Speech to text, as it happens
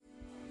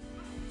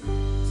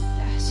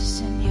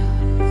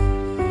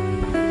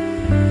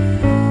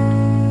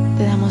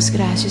damos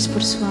gracias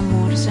por su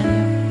amor,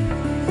 Señor.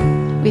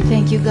 We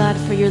thank you, God,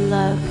 for your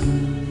love.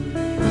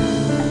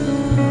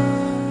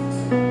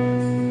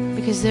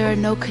 Because there are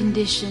no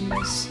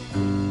conditions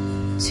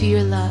to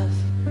your love.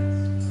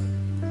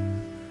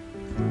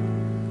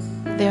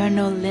 There are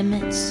no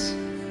limits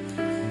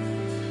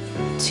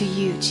to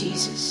you,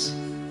 Jesus.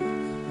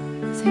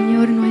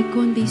 Señor, no hay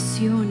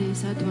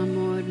condiciones a tu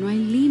amor, no hay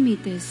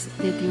límites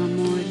de tu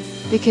amor.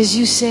 Because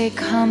you say,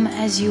 come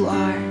as you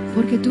are.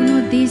 Porque tú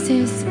nos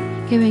dices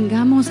que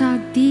vengamos a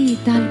ti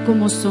tal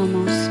como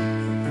somos.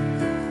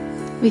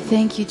 We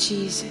thank you,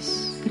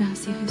 Jesus.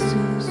 Gracias,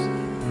 Jesús.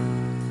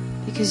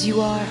 Because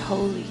you are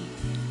holy.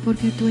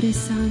 Porque tú eres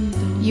santo.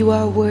 You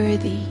are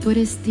worthy Tú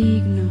eres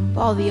digno. of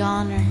all the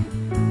honor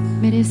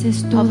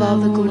Mereces toda of all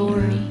the honra,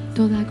 glory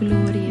toda and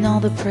gloria all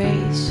the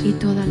praise. y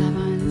toda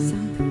alabanza.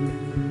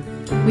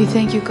 We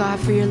thank you, God,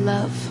 for your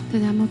love. Te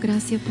damos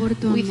gracias por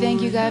tu amor. We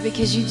thank you, God,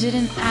 because you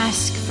didn't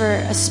ask for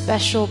a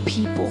special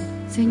people.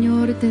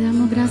 Señor, te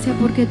damos gracias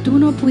porque tú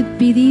no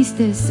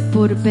pidiste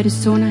por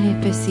personas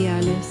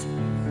especiales,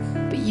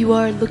 But you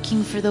are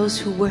looking for those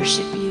who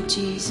worship you, pero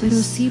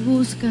Jesus. sí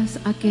buscas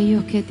a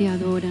aquellos que te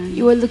adoran.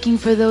 You are looking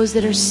for those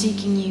that are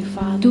seeking you,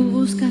 Father. Tú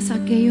buscas a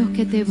aquellos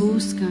que te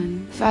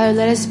buscan. Father,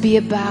 let us be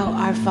about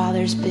our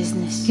Father's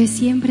business. Que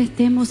siempre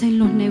estemos en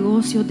los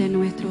negocios de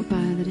nuestro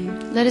Padre.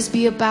 Let us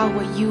be about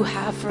what you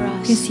have for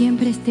Que us.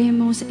 siempre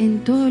estemos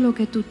en todo lo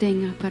que tú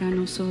tengas para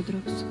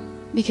nosotros.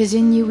 Because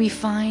in you we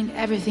find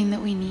everything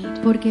that we need.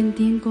 Porque en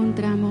ti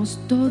encontramos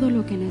todo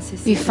lo que We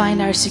necesitamos. find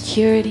our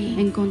security.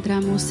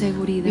 Encontramos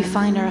seguridad, We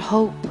find our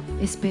hope.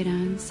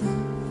 esperanza.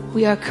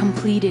 We are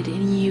completed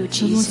in you,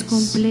 Somos Jesus.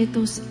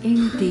 completos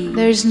en ti.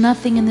 There is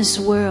nothing in this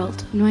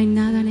world No hay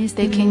nada en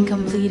este that can mundo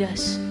complete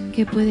us.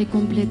 que puede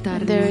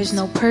completarnos. There is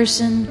no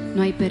person.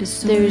 No hay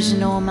persona. There is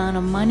no amount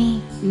of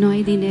money. No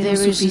hay dinero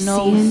There is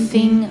no suficiente.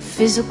 thing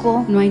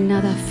physical No hay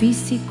nada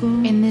físico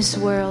in this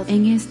world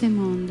en este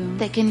mundo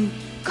that can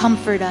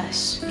comfort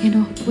us, que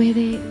nos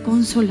puede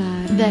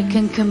consolar, that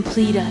can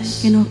complete us.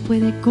 que nos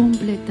puede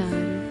completar.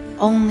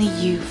 Only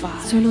you,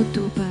 Father. Solo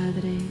tú,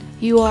 Padre.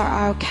 You are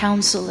our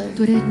counselor,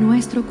 Tú eres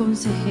nuestro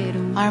consejero,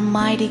 our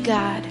mighty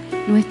God,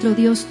 nuestro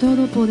Dios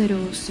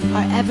todopoderoso,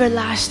 our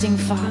everlasting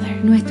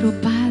Father, nuestro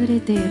Padre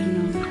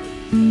eterno,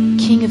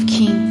 King of Rey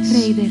kings,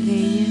 de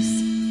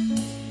reyes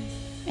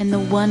and the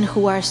one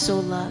who our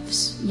soul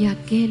loves. y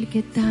aquel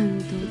que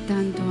tanto,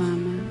 tanto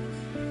ama.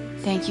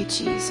 Thank you,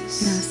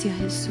 Jesus, Gracias,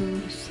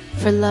 Jesús,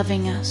 for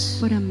loving us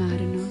por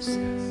amarnos.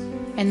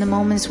 in the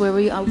moments where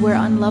we're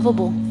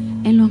unlovable.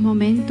 En los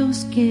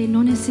momentos que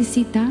no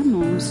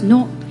necesitamos,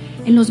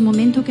 en los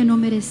momentos que no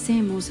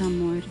merecemos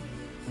amor,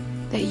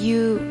 That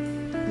you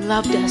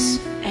loved us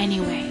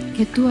anyway,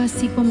 que tú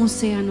así como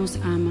sea nos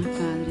amas,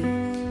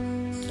 Padre,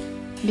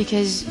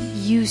 because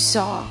you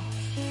saw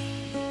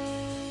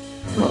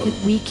what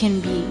we can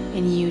be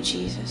in you,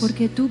 Jesus.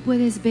 porque tú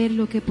puedes ver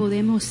lo que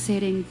podemos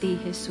ser en ti,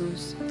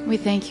 Jesús. We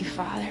thank you,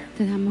 Father,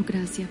 Te damos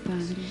gracias,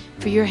 Padre,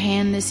 for your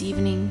hand this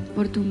evening,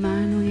 por tu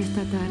mano en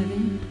esta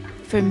tarde,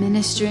 for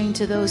ministering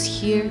to those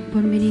here,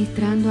 por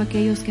ministrando a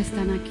aquellos que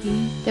están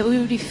aquí, that we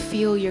would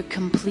feel your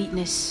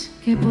completeness,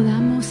 que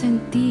podamos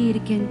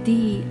sentir que en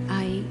ti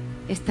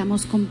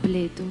estamos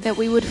completos, that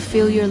we would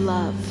feel your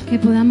love que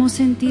podamos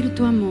sentir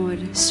tu amor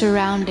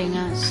surrounding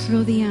us,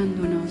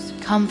 rodeándonos,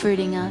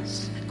 comforting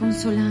us,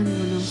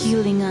 consolándonos,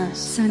 healing us.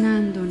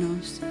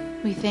 sanándonos.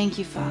 We thank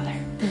you, Father,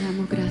 Te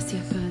damos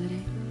gracias,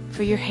 Padre,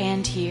 for your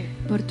hand here,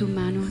 por tu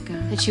mano acá,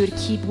 that you would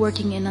keep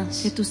working in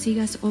que us tú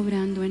sigas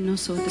obrando en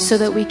nosotros so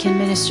that we can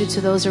minister to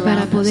those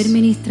para around poder us.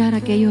 ministrar a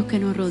aquellos que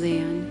nos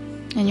rodean.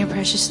 In your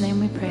precious name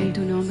we pray. En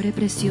tu nombre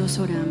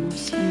precioso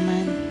oramos.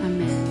 Amen.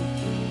 Amén.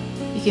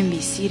 You can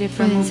be seated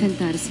for a Pueden moment.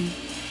 sentarse.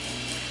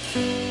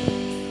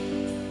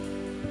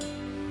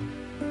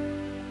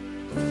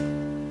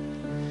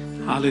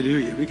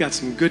 Hallelujah. We got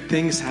some good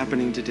things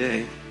happening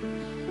today.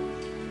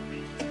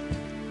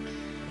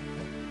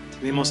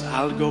 Tenemos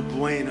algo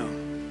bueno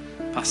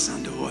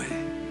pasando hoy.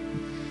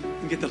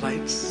 And get the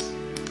lights.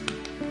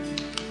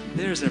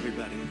 There's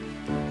everybody.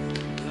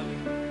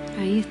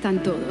 Ahí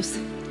están todos.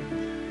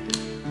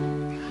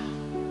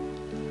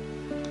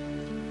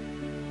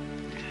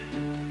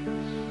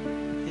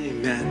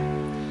 Amen.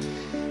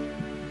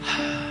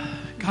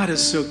 God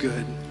is so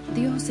good.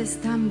 Dios es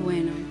tan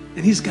bueno.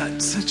 And He's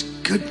got such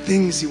good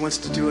things He wants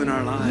to do in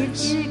our Y Él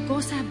lives. tiene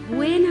cosas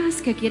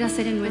buenas que quiere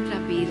hacer en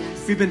nuestras vidas.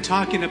 We've been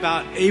talking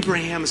about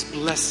Abraham's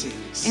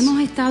blessings. Hemos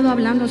estado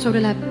hablando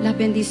sobre las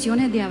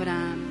bendiciones de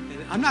Abraham.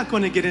 And I'm not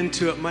going to get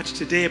into it much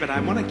today, but I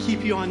want to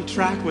keep you on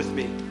track with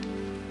me.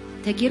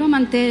 Te quiero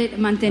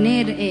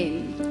mantener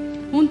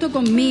junto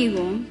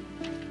conmigo,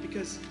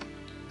 Because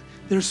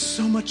there's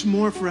so much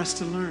more for us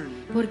to learn.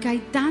 porque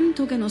hay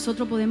tanto que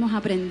nosotros podemos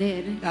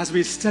aprender As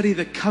we study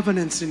the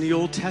covenants in the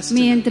Old Testament,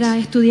 mientras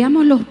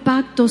estudiamos los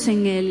pactos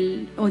en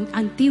el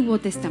Antiguo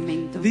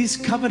Testamento. these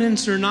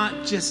covenants are not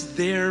just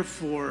there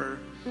for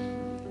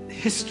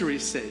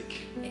history's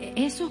sake.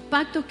 Esos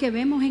pactos que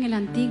vemos en el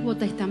Antiguo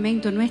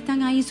Testamento no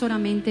están ahí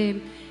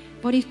solamente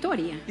por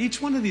historia.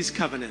 Each one of these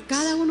covenants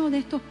Cada uno de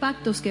estos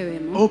pactos que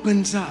vemos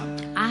opens up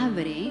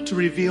abre to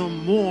reveal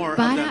more of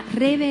para the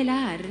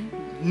revelar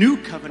new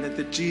covenant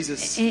that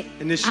Jesus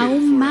initiated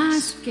aún for más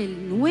us. que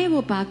el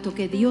nuevo pacto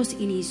que Dios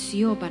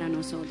inició para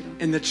nosotros.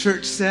 And the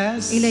church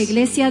says, Y la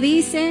iglesia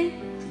dice,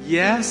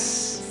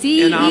 yes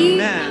sí and y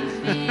amen.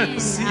 amén.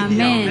 Sí y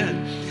Amén.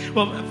 amen.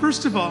 Well,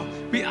 first of all,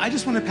 I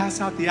just want to pass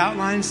out the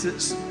outlines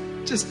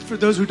just for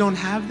those who don't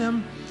have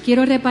them.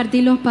 Quiero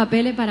repartir los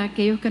papeles para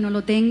aquellos que no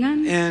lo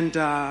tengan. And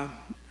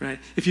right,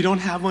 if you don't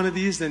have one of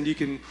these, then you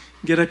can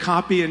get a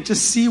copy and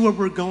just see where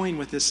we're going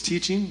with this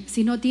teaching.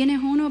 Si no tienes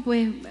uno,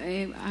 pues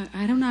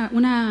haga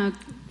una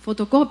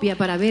fotocopia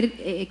para ver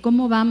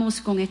cómo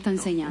vamos con esta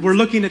enseñanza. We're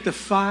looking at the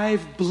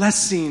 5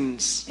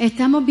 blessings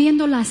Estamos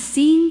viendo las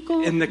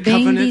 5 in the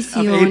covenant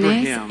of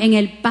bendiciones Abraham. en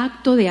el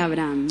pacto de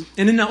Abraham.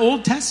 And in the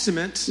Old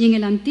Testament, Y en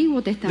el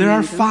Antiguo there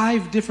are Testamento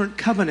 5 different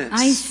hay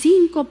covenants.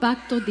 5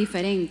 pactos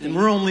diferentes. And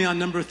we're only on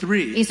number Y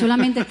 3,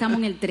 solamente estamos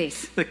en el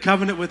 3. the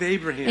covenant with El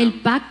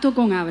Abraham. pacto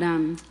con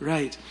Abraham.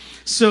 Right.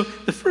 So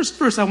the first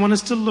verse I want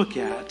us to look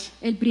at,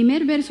 El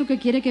primer verso que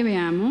quiere que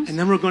veamos, and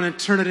then we're going to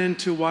turn it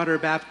into water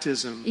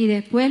baptism. y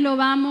después lo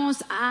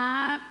vamos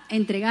a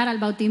entregar al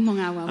bautismo en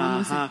agua.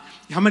 Vamos a-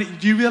 How many?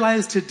 Do you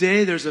realize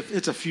today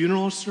it's a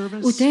funeral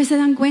service? Ustedes se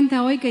dan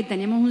cuenta hoy que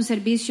tenemos un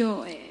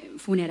servicio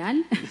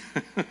funeral,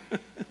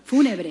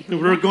 fúnebre.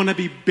 ¿verdad? We're going to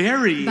be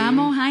burying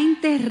Vamos a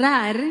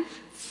enterrar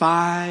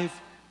 5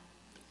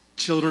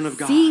 children of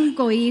God.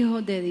 5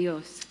 hijos de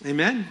Dios.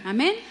 Amen.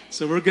 Amén.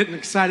 So we're getting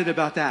excited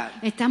about that.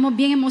 Estamos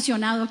bien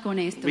emocionados con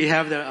esto. We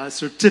have the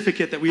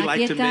certificate that we Aquí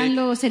like to están make.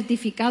 los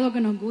certificados que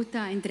nos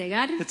gusta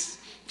entregar. It's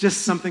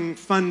just something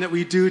fun that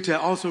we do to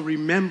also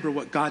remember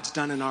what God's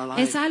done in our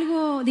lives. Es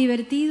algo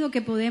divertido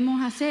que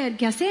podemos hacer,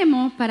 que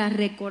hacemos para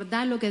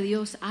recordar lo que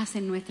Dios hace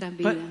en nuestras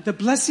vidas. But the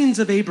blessings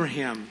of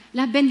Abraham,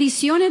 Las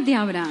bendiciones de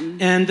Abraham.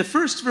 and the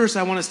first verse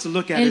I want us to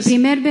look at El is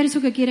primer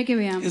verso que quiere que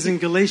veamos in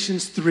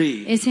Galatians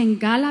 3. es en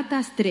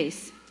Gálatas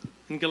 3.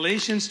 In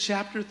Galatians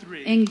chapter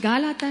 3, En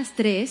Gálatas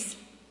 3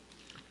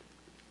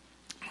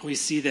 we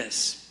see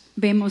this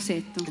vemos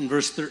esto. in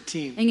verse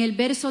 13. En el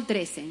verso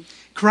 13.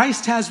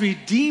 Christ has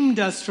redeemed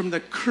us from the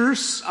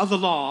curse of the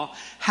law,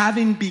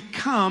 having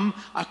become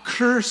a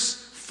curse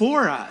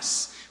for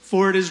us.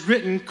 For it is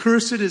written,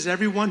 cursed is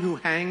everyone who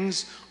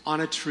hangs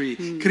on a tree.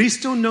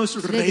 Cristo nos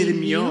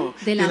redimió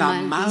de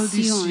la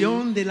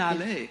maldición de la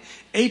ley,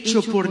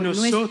 hecho por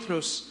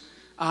nosotros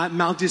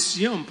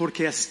maldición,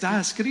 porque está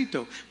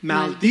escrito,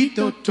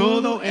 maldito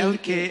todo el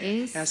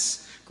que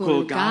es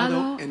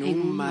colgado en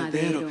un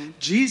madero.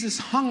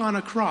 Jesus hung on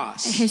a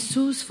cross.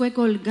 Jesús fue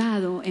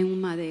colgado en un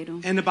madero.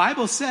 And the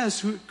Bible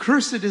says,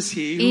 cursed is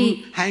he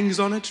who hangs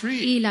on a tree.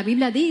 Y la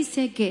Biblia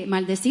dice que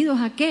maldecido es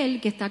aquel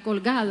que está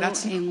colgado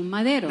en un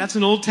madero. That's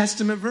an Old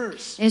Testament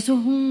verse. Eso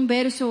es un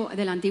verso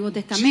del Antiguo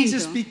Testamento.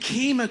 Jesus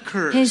became a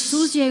curse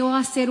Jesús llegó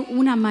a ser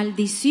una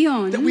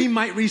maldición that we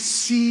might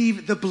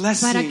receive the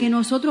para que blessing.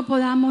 nosotros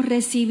podamos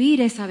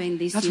recibir esa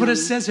That's what it bendición.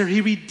 says here.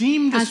 He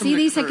redeemed us Así from the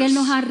dice que Él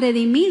nos curse. ha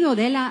redimido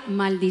de la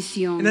maldición.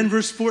 And then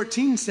verse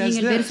 14 Y en says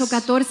el verso this,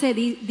 14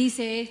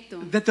 dice esto.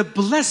 that the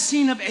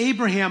blessing of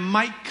Abraham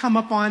might come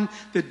upon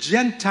the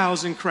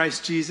Gentiles in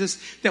Christ Jesus,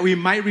 that we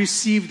might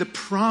receive the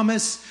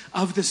promise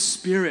of the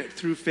Spirit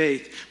through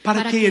faith.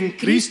 Para que en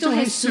Cristo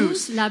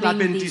Jesús la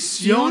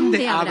bendición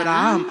de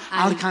Abraham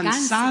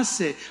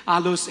alcanzase a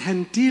los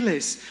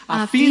gentiles,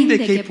 a fin de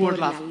que por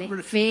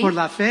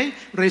la fe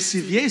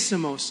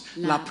recibiésemos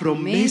la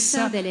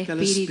promesa del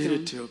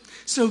Espíritu.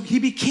 So he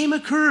became a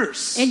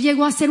curse Él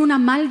llegó a ser una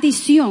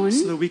maldición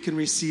so that we can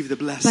receive the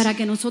blessing. para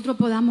que nosotros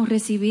podamos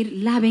recibir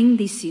la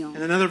bendición.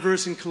 In another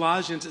verse in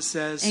Colossians it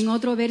says En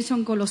otro verso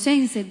en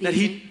Colosenses that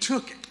dice he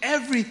took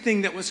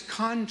everything that was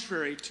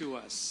contrary to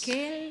us. que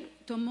Él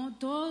tomó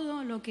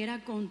todo lo que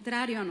era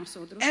contrario a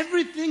nosotros.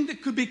 Everything that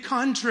could be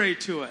contrary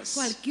to us.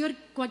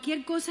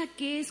 Cualquier cosa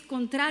que es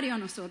contrario a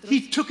nosotros.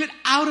 He took it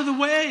out of the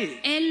way.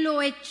 Él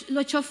lo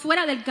echó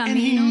fuera del And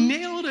he camino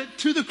nailed it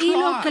to the y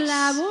lo cross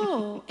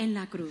clavó en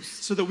la cruz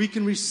so that we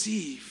can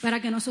receive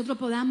para que nosotros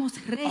podamos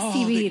all that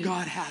recibir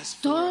God has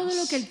for todo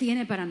lo us. que Él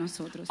tiene para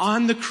nosotros.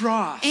 On the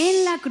cross,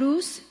 En la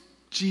cruz,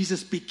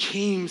 Jesus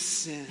became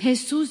sin.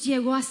 Jesús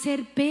llegó a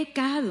ser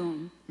pecado.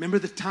 Remember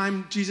the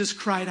time Jesus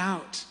cried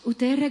out,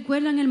 ¿Ustedes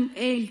recuerdan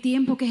el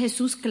tiempo que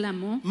Jesús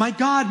clamó? My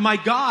God, my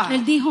God.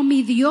 Él dijo,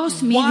 mi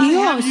Dios, Why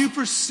have you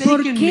 ¿por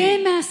forsaken qué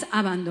me? me has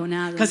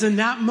abandonado? Because in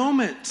that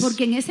moment,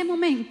 Porque en ese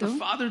momento, the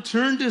Father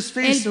turned his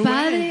face el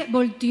Padre away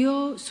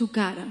volteó su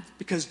cara.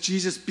 because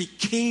Jesus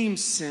became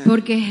sin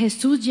Porque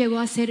Jesús llegó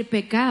a ser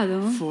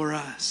pecado for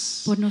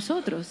us por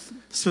nosotros.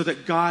 so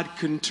that God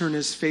can turn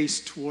his face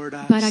toward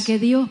us Para que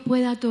Dios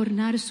pueda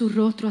tornar su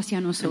rostro hacia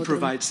and nosotros.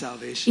 provide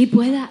salvation. Y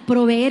pueda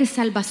proveer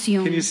salvación.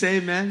 Can you say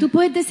amen? ¿Tú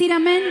puedes decir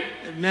amén?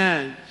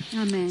 Amen.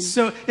 Amén.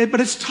 So,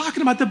 but it's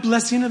talking about the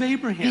blessing of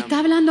Abraham. Está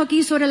hablando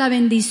aquí sobre la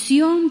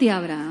bendición de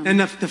Abraham.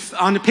 And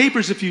on the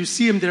papers, if you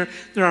see them, there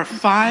are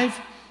 5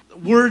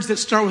 words that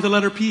start with the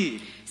letter P.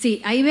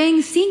 Sí, ahí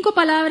ven 5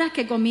 palabras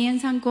que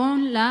comienzan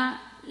con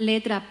la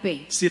letra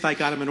P. See if I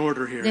got them in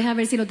order here. Deja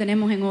ver si lo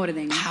tenemos en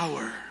orden.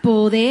 Power.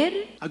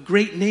 Poder. A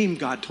great name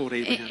God told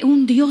Abraham.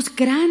 Un Dios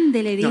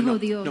grande le dijo No,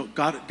 Dios.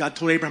 God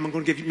told Abraham, I'm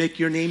going to make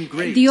your name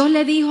great. Dios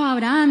le dijo a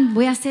Abraham,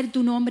 voy a hacer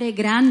tu nombre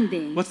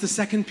grande. What's the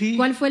second P?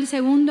 ¿Cuál fue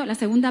la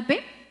segunda P?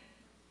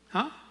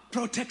 Huh?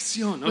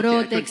 Protección. Okay,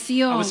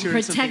 Protección, I was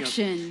hearing something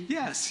protection. else.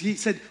 Yes, he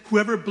said,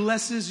 whoever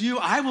blesses you,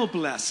 I will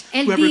bless.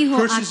 Él Whoever dijo,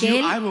 curses you,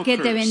 I aquel will que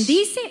te curse.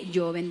 bendice,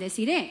 yo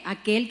bendeciré.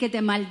 Aquel que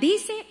te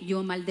maldice,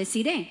 yo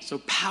maldeciré. So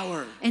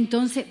power,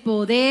 Entonces,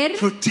 poder,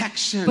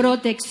 protection.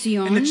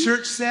 protección. And the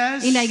church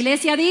says, Y la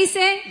iglesia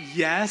dice,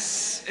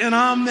 yes and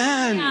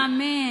amen.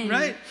 amén.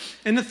 Right?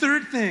 And the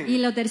third Y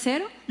thing, lo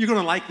tercero, you're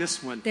going to like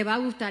this one. te va a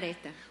gustar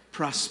esta.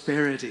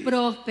 Prosperity.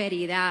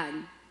 Prosperidad.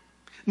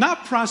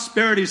 Not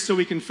prosperity so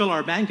we can fill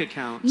our bank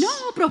accounts, No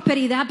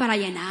prosperidad para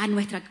llenar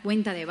nuestra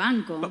cuenta de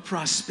banco, but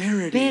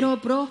prosperity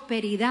pero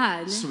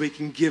prosperidad so we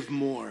can give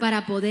more.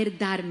 para poder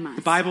dar más.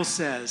 The Bible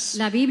says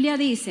La Biblia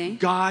dice,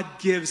 God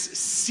gives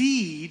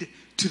seed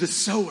to the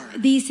sower.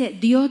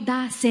 Dios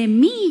da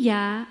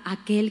semilla a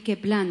aquel que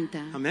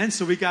planta. Amen.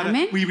 So we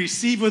Amen. we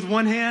receive with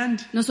one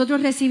hand, Nosotros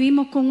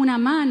recibimos con una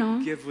mano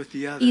give with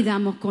the other. y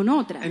damos con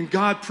otra. And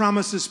God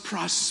promises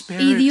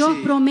prosperity. Y Dios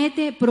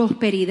promete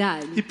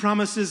prosperidad. He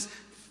promises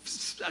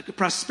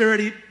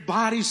prosperity,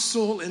 body,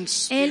 soul, and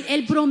spirit.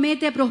 Él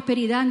promete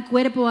prosperidad en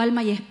cuerpo,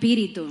 alma y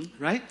espíritu.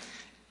 Right?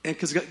 And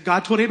because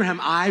God told Abraham,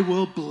 I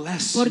will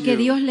bless Porque you.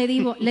 Dios le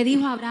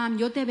dijo a Abraham,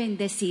 yo te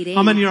bendeciré.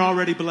 How many are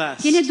already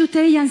blessed? ¿Quiénes de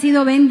ustedes ya han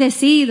sido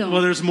bendecidos?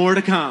 Well, there's more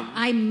to come.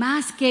 Hay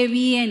más que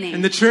viene.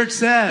 And the church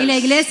says, Y la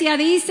iglesia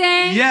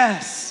dice,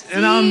 yes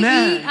and sí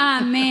amen. y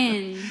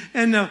amén.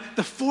 And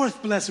the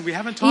fourth blessing, we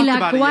haven't Y talked la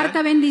about it cuarta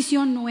yet,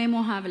 bendición no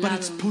hemos but hablado.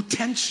 it's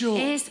potential.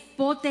 Es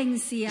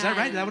Is that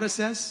right? Is that potencial. what it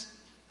says?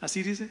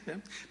 Así dice? Yeah.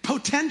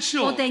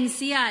 Potential.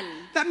 Potencial.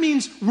 That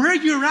means where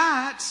you're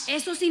at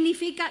Eso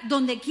significa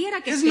donde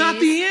quiera que is not estés,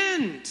 the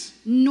end.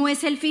 no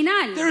es el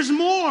final. There's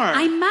more.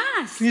 Hay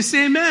más. Can you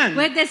say amen?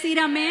 ¿Puedes decir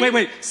amén?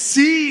 Wait.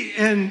 See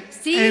and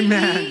Sí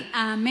amen. y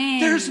amén.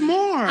 There's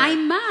more. Hay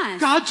más.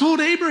 God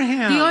told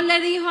Abraham, Dios le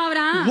dijo a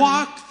Abraham,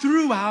 walk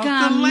throughout the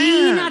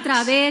camina a land.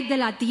 través de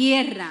la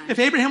tierra. If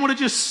Abraham would have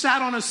just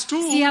sat on a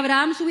stool, Si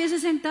Abraham se hubiese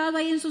sentado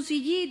ahí en su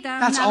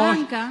sillita, en la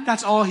banca,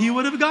 that's all he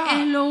would have es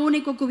got. lo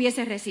único que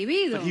hubiese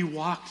recibido. But he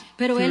walked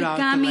Pero él throughout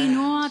the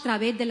caminó a land.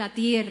 través de la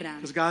tierra.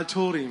 Because God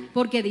told him,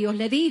 Porque Dios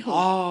le dijo,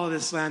 all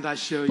this land I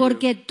show you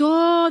porque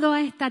toda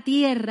esta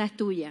tierra es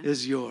tuya.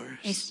 is yours.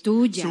 Es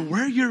tuya. So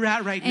where you're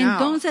at right now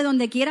Entonces,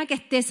 donde quiera que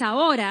estés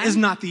ahora, is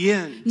not the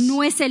end.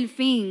 no es el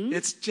fin,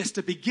 It's just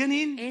a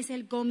beginning es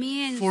el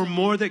comienzo for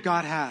more that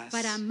God has.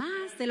 para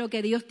más de lo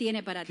que Dios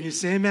tiene para Can ti. you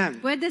say amen?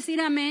 ¿Puedes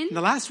decir amén? And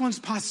the last one's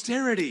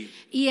posterity.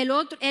 Y el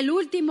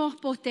último es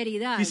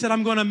posteridad. He said,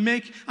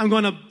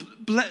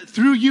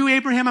 through you,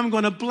 Abraham, I'm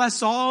going to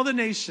bless all the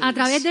nations. A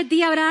través de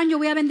ti, Abraham, yo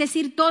voy a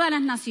bendecir todas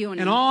las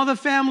naciones. And all the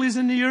families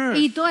in the earth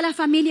Y todas las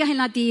familias en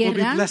la will be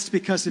tierra blessed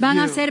because of van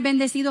a you. ser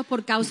bendecidos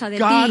por causa de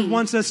God ti.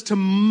 wants us to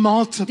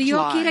multiply.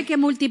 Dios quiere que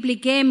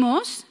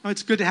multipliquemos. Oh,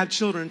 it's good to have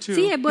children too.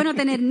 Sí, es bueno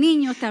tener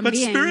niños But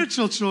también,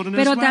 spiritual children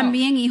pero as well.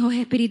 también hijos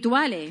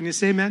espirituales. Can you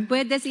say amen?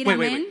 ¿Puedes decir wait,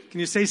 amén? Wait.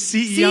 Can you say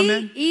sí y Sí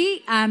amen?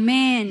 y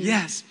amén.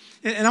 Yes.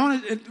 And I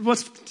want to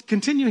let's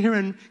continue here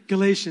in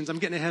Galatians. I'm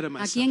getting ahead of Aquí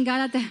myself. en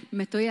Gálatas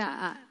me estoy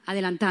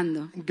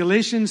adelantando.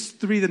 Galatians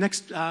 3, the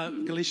next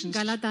Galatians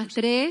Gálatas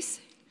 3,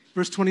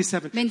 verse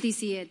 27.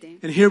 27.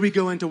 And here we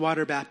go into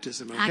water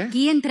baptism, okay?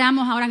 Aquí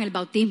entramos ahora en el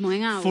bautismo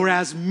en For agua.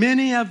 as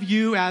many of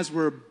you as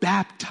were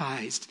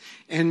baptized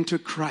into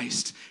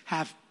Christ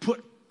have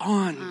put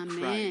on Amén.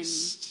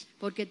 Christ.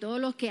 Porque todos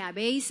los que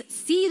habéis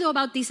sido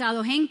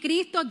bautizados en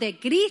Cristo, de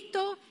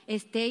Cristo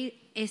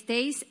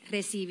estéis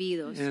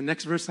recibidos. And the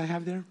next verse I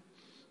have there?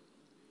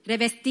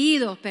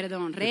 Revestidos.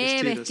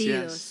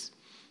 Yes.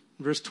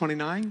 Verse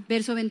 29.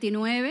 Verso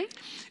 29.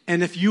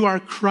 And if you are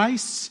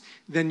Christ's,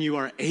 then you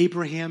are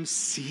Abraham's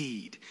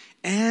seed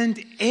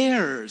and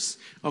heirs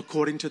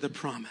according to the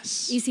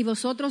promise. Y si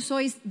vosotros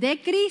sois de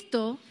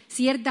Cristo,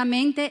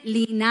 ciertamente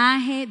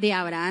linaje de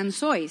Abraham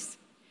sois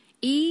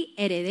y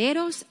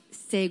herederos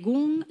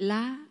según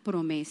la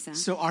promesa.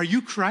 So are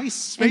you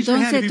Christ? Raise your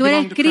hand Entonces, if you ¿tú eres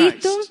belong to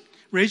Christ. Cristo?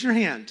 Raise your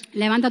hand.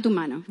 Levanta tu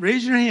mano.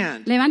 Raise your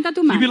hand. Levanta tu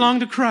You mano. belong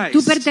to Christ.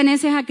 ¿Tú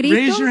perteneces a Cristo?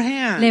 Raise your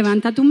hand.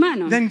 Levanta tu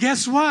mano. Then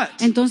guess what?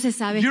 Entonces,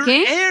 ¿sabes You're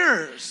qué?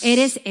 heirs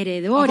Eres of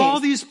heredores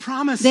all these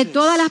promises de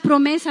todas las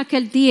promesas que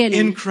Él in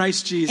tiene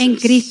Christ Jesus. en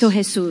Cristo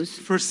Jesús.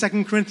 For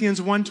 2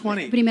 Corinthians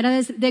 1:20. Primera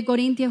de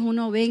Corintios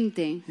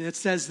 1:20 It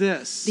says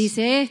this.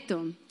 dice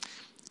esto.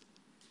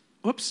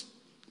 Oops.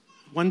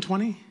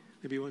 1:20?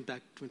 Maybe I went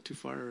too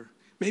far. Or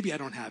maybe I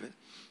don't have it.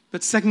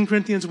 But 2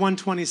 Corinthians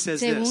 1:20 says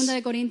Segunda this.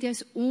 de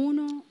Corintios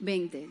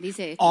 1:20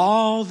 dice esto.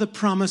 All the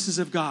promises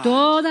of God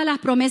Todas las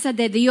promesas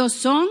de Dios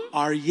son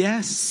are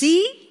yes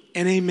sí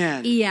and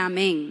amen y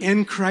amén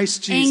in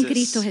Christ en Jesus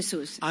Cristo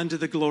Jesús, unto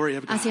the glory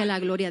of hacia God. la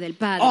gloria del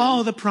Padre.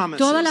 All the promises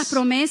Todas las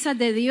promesas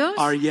de Dios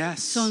are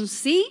yes son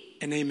sí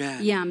and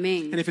amen. y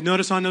amén. And if you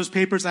notice on those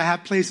papers, I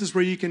have places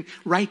where you can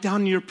write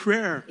down your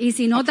prayer. Y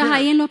si a notas prayer.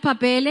 ahí en los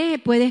papeles,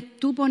 puedes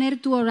tú poner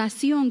tu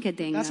oración que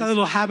tengas. That's a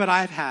little habit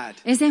I've had.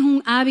 Ese es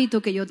un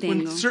hábito que yo When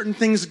tengo. certain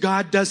things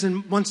God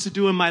wants to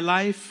do in my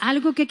life,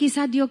 Algo que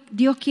quizás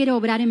Dios quiere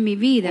obrar en mi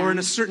vida. or in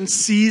a certain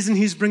season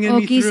He's bringing O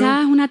me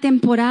quizás through, una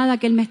temporada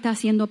que Él me está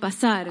haciendo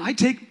pasar. I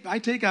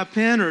take a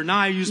pen, or now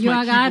I use Yo my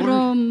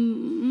agarro,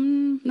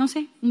 keyboard, no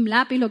sé, un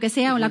lápiz, lo que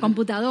sea, o la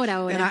computadora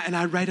ahora. and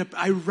I write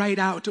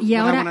out Y what I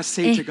ahora want to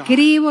say to God.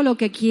 escribo lo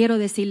que quiero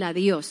decirle a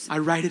Dios. I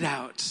write it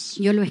out.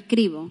 Yo lo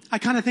escribo. I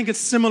kind of think it's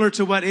similar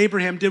to what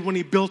Abraham did when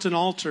he built an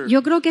altar.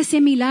 Yo creo que es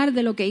similar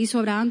de lo que hizo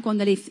Abraham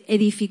cuando él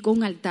edificó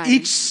un altar.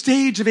 Each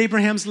stage of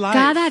Abraham's life,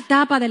 Cada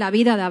etapa de la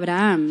vida de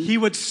Abraham, he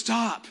would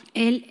stop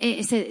él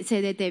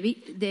se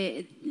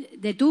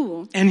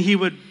detuvo and he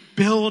would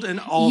build an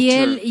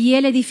altar. y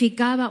él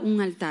edificaba un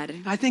altar.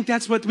 I think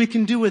that's what we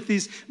can do with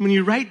these. When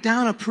you write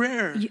down a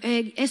prayer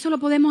Eso lo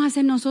podemos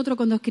hacer nosotros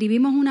cuando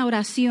escribimos una and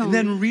oración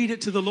then read it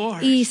to the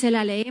Lord. y se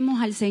la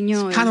leemos al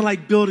Señor. Kind of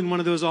like building one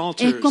of those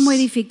altars. Es como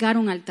edificar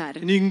un altar.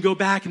 And you can go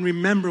back and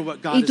remember what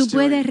God Y tú is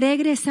doing. puedes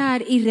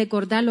regresar y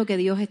recordar lo que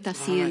Dios está All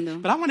right. haciendo.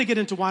 But I want to get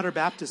into water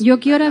baptism Yo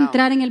quiero right now,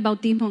 entrar en el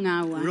bautismo en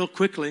agua, real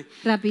quickly.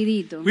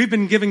 rapidito. We've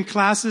been giving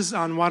classes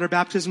on water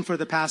baptism for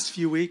the past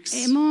few weeks.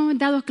 Hemos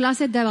dado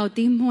clases de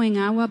bautismo en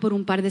agua por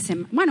un par de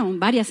semanas, bueno,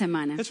 varias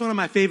semanas. It's one of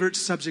my favorite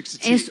subjects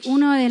to Es teach.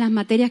 una de las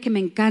materias que me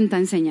encanta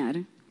enseñar.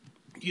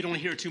 You don't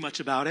hear too much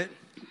about it.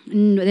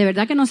 De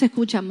verdad que no se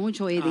escucha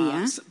mucho hoy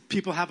día.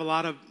 People have a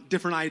lot of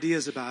different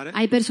ideas about it.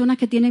 Hay personas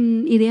que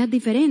tienen ideas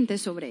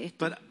diferentes sobre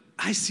esto. But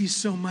I see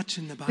so much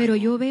in the Pero Bible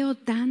yo veo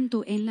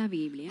tanto en la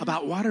Biblia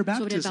about water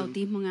sobre el baptism.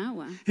 bautismo en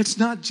agua. It's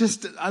not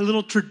just a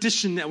little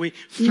tradition that we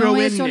throw No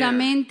es in there.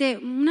 solamente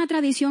una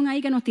tradición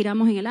ahí que nos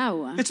tiramos en el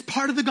agua. It's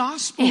part of the Es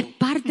gospel.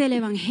 parte del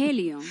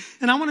evangelio.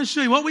 And I want to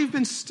show you what we've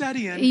been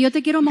studying. Y yo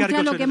te quiero You gotta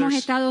mostrar go lo to que hemos another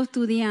estado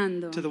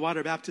estudiando. to the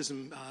water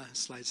baptism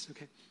slides.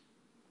 Okay,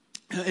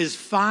 is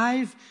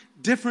 5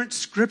 different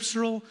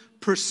scriptural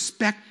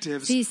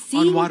perspectives Sí,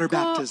 on water 5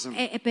 baptism.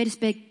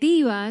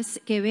 perspectivas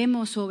que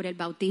vemos sobre el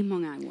bautismo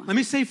en agua. Let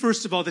me say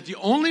first of all that the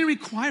only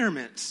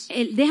requirements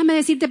Déjame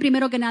decirte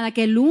primero que nada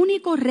que el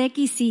único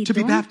requisito to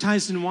be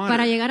baptized in para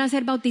water llegar a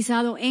ser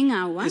bautizado en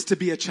agua is to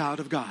be a child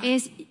of God.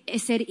 es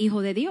ser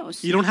hijo de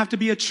Dios. You don't have to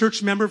be a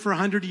church member for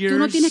 100 years. Tú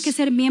no tienes que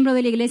ser miembro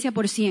de la iglesia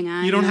por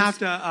 100 You don't años.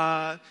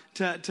 have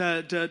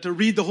to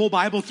read the whole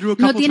Bible through a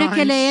No couple tienes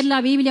que leer times.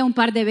 la Biblia un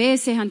par de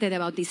veces antes de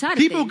bautizarte.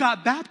 People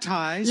got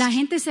baptized La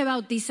gente se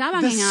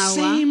bautizaban the en agua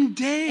same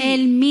day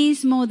el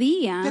mismo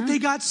día that they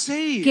got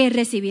saved que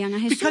recibían a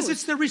because Jesús.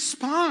 it's the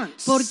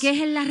response Porque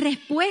es la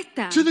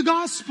respuesta to the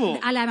gospel.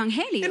 al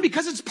evangelio. And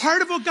because it's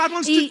part of what God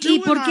wants to Y do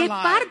in porque our es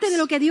parte de lives.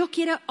 lo que Dios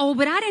quiere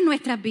obrar en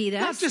nuestras Not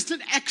vidas. just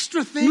an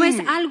extra thing. No es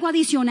algo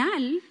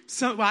adicional.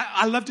 So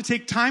I love to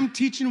take time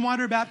teaching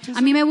water baptism.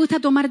 A mí me gusta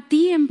tomar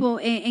tiempo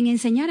en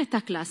enseñar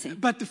estas clases.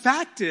 But the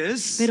fact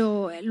is,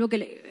 Pero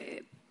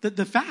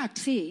the fact,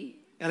 sí,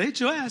 el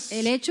hecho es,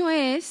 el hecho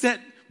es that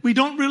we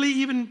don't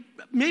really even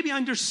maybe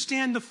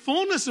understand the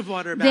fullness of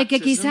water de que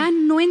baptism quizás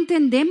no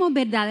entendemos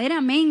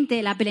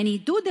verdaderamente la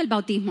plenitud del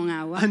bautismo en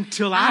agua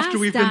until after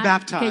we've been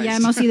hasta que ya baptized.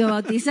 hemos sido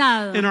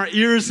bautizados And our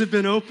ears have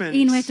been opened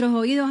y nuestros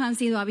oídos han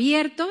sido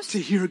abiertos to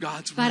hear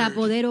God's para word.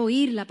 poder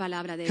oír la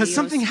palabra de Because Dios.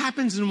 something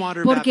happens in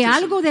water Porque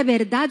baptism. algo de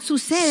verdad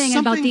sucede en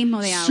el Something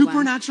bautismo de agua.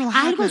 supernatural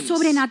Algo happens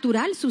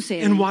sobrenatural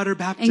sucede in water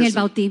en el baptism.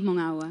 bautismo en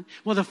agua.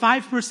 Well, the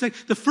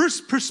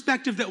first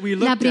perspective that we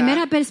La looked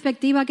primera at,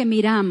 perspectiva que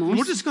miramos, and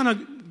we're just going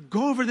to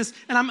go over this,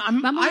 and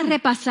vamos a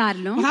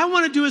repasarlo. what I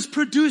want to do is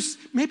produce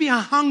maybe a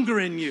hunger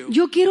in you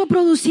Yo quiero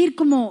producir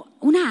como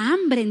una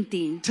hambre en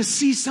ti to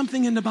see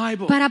something in the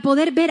Bible para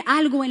poder ver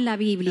algo en la and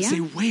Biblia say,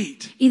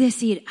 wait, y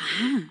decir,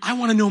 I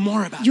want to know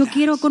more about yo that.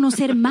 quiero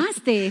conocer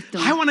más de esto.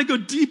 I want to go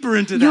deeper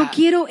into Yo that.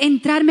 quiero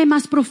entrarme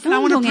más And I profundo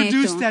wanna en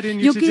produce esto. that in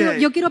you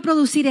today. Yo quiero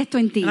producir esto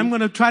en ti. And I'm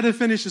going to try to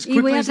finish as Y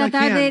voy quickly a as I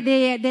tratar can.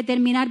 de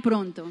terminar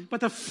pronto. But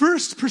the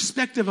first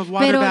perspective of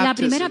water Pero la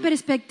baptism primera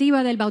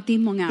perspectiva del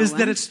bautismo en is that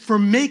agua it's for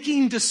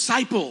making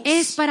disciples.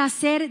 es para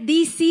ser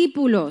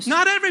discípulos.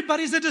 Not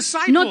everybody's a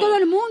disciple. No todo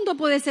el mundo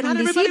puede ser Not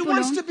un everybody discípulo.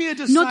 wants to be a No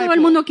todo el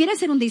disciple. mundo quiere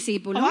ser un A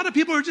discípulo. lot of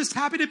people are just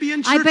happy to be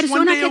in Hay church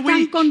one personas day que a están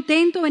week.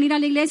 contentos de venir a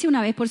la iglesia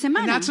una vez por And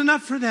semana. that's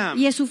enough for them.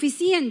 Y es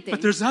suficiente. But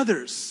there's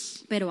others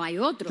Pero hay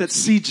that otros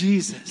see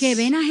Jesus. que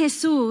ven a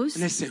Jesús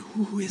And they say,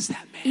 who is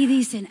that y man?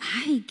 dicen,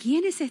 ay,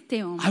 ¿quién es este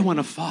I hombre? want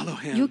to follow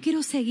him. Yo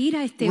quiero seguir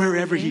a este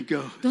Wherever hombre he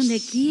goes. donde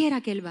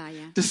quiera que él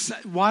vaya.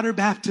 Water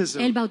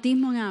baptism El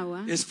bautismo en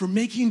agua is for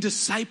making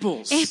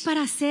disciples. es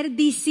para ser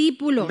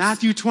discípulos.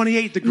 Matthew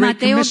 28, the Great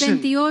Mateo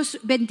Commission,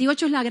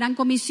 28 es la gran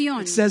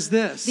comisión. it says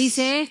this.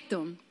 Dice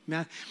esto.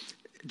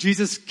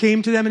 Jesus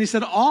came to them and he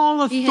said, all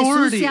Y Jesús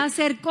authority, se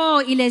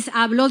acercó y les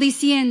habló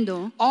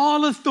diciendo,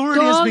 all authority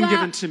has been toda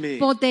given to me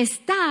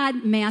potestad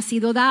me ha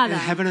sido dada in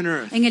heaven and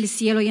earth. en el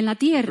cielo y en la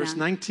tierra. Verse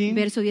 19.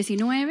 Verso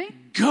 19.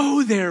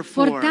 Go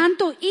therefore Por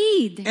tanto,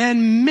 id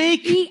and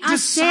make y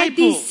hacer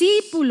disciples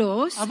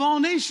discípulos of all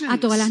nations. a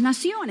todas las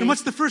naciones. And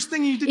what's the first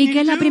thing you ¿Y need qué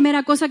es to la do?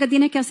 primera cosa que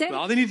tienes que hacer?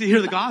 Well, they need to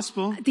hear the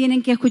gospel.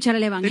 Tienen que escuchar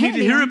el They need to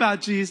hear Evangelio,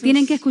 about Jesus.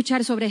 tienen que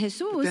escuchar sobre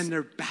Jesús, Then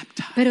they're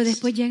baptized. pero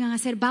después llegan a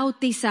ser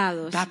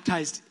bautizados,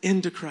 Baptized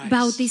into Christ.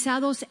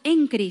 bautizados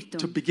en Cristo,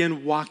 To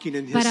begin walking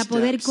in His para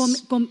poder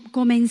steps.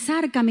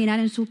 comenzar a caminar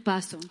en sus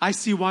pasos. I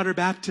see water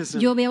baptism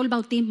Yo veo el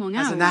bautismo en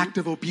as an agua act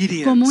of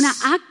obedience. como una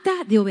acta de In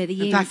fact, the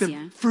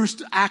obediencia,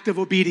 first act of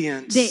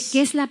obedience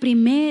que es el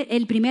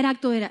primer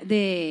acto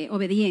de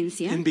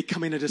obediencia in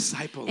becoming a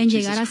disciple of en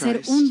llegar a Jesus ser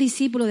Christ. un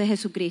discípulo de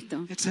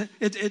Jesucristo.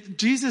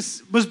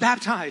 Jesus was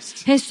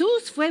baptized.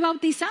 Jesús fue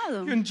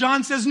bautizado. And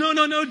John says, no,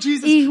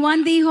 Jesus, Y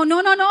Juan dijo,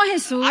 no,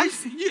 Jesús,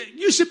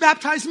 you should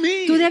baptize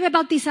me. tú debes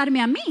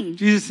bautizarme a mí.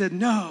 Jesus said,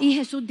 no, Y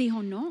Jesús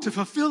dijo, no, to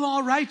fulfill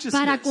all righteousness.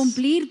 para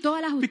cumplir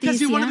toda la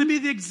Because He wanted to justicia, be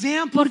the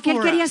example porque Él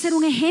for quería us, ser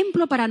un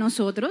ejemplo para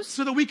nosotros,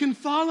 so that we can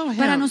follow Him.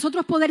 para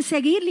nosotros poder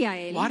seguirle a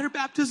Él. Water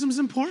baptism is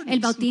important. El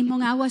bautismo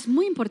en agua es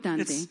muy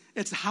importante.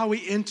 It's how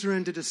we enter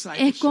into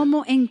discipleship. Es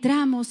como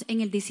entramos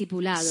en el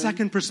discipulado.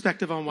 Second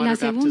perspective on water La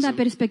segunda baptism.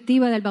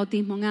 perspectiva del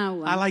bautismo en I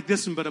agua. like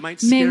this one, but it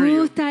might Me scare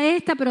you. gusta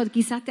esta, pero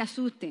quizás te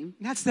asuste. And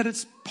that's that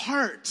it's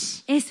part.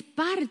 Es It's a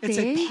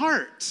parte,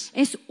 part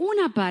es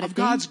una of parte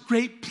God's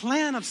great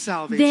plan of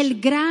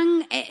del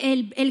salvation.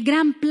 el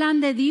gran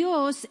plan de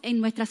Dios en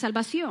nuestra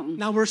salvación.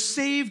 Now we're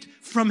saved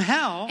from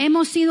hell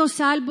Hemos sido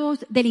salvos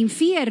del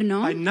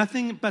infierno by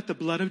nothing but the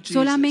blood of Jesus.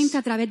 solamente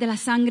a través de la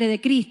sangre de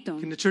Cristo.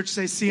 Can the church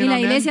say sí Y and la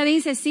amen? iglesia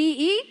dice sí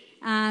y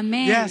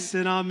amén. Yes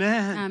and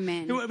amen.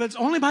 Amen. But it's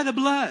only by the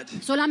blood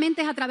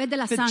Solamente es a través de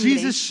la that sangre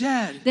Jesus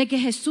shed de que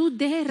Jesús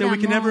that we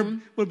can ever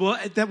derramó,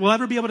 that we'll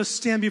ever be able to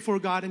stand before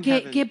God in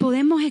heaven. que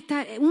podemos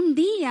estar un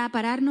día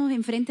pararnos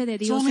enfrente de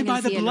Dios only en by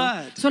el the cielo.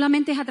 blood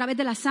Solamente es a través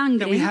de la That we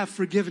sangre have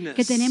forgiveness.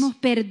 que tenemos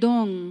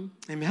perdón.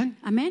 Amen.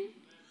 Amén.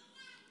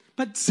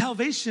 But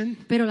salvation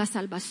Pero la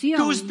salvación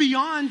goes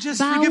beyond just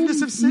va forgiveness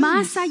aún of sins.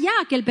 más allá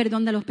que el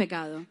perdón de los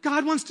pecados.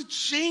 God wants to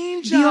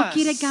change Dios us.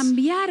 quiere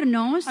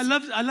cambiarnos. I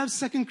love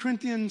 2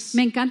 Corinthians.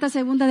 Me encanta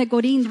 2 de 3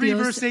 Corintios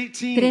verse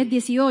 18.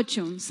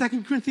 3:18.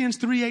 2 Corinthians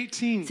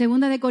 3:18.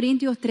 2 de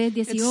Corintios It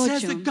says that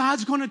 3:18.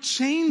 God's going to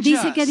change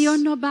Dice que us. Dios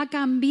nos va a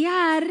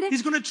cambiar,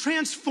 He's going to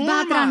transform va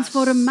a us.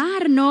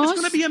 transformarnos,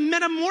 It's going to be a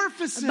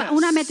metamorphosis.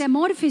 una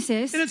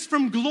metamorfosis. And it's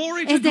from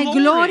glory to Es de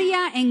glory. gloria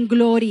en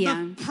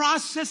gloria. The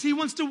process He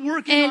wants to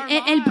work in our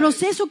lives. El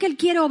proceso que Él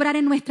quiere obrar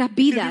en nuestras Could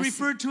be vidas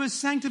referred to as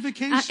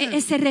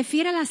sanctification. se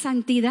refiere a la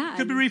santidad.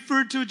 Could be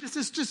referred to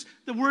just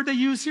the word they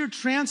use here,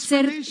 Se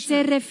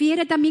transformation.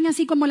 refiere también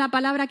así como la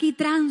palabra aquí,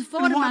 And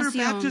water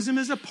transformación. baptism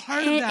is a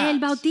part of that. El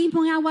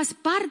bautismo en agua es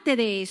parte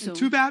de eso.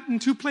 In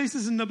two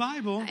places in the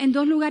Bible, En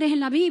dos lugares en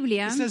la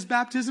Biblia it says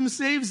baptism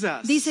saves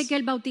us, dice que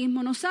el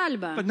bautismo nos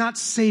salva, but not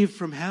saved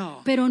from hell.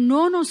 pero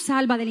no nos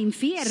salva del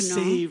infierno,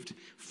 Saved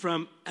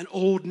from an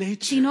old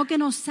nature, sino que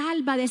nos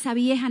salva de esa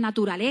vieja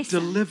naturaleza.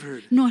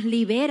 delivered Nos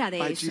libera de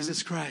by eso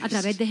Jesus Christ. a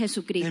través de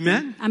Jesucristo.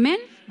 Amen. Amén.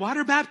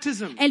 Water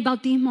baptism. El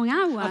bautismo en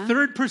A agua,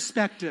 third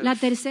perspective. la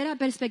tercera The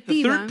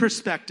perspectiva third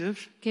perspective,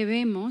 que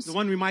vemos, the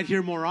one we might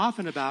hear more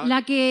often about,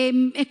 la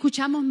que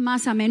escuchamos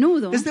más a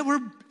menudo, is that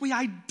we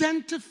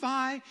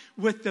identify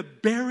with the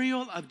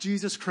burial of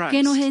Jesus Christ.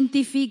 que nos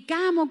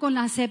identificamos con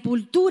la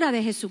sepultura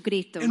de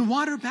Jesucristo. In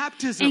water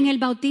baptism, En el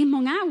bautismo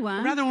en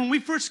agua, rather when we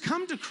first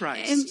come to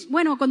Christ,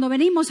 bueno, cuando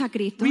venimos a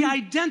Cristo, we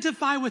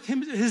identify with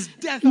Him, His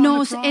death on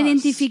nos the cross.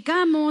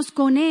 identificamos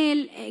con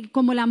Él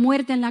como la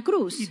muerte en la He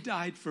cruz.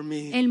 died for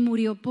me. Él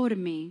murió por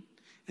mí.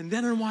 And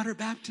then in water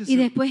Y baptism,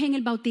 después en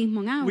el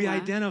bautismo en we agua,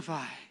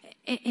 identify.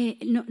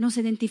 nos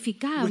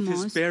identificamos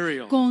With his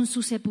burial. con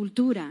su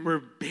sepultura.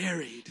 We're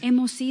buried.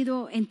 Hemos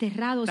sido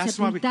enterrados, That's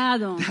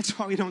sepultados.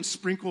 why we don't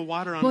sprinkle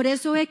water on. Por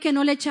eso es que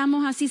no le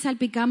echamos así,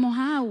 salpicamos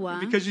agua.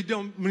 Because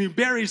when you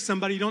bury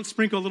somebody, you don't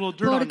sprinkle a little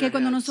dirt on Porque their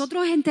cuando heads.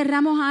 nosotros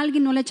enterramos a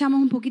alguien, no le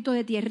echamos un poquito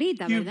de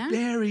tierrita, You ¿verdad?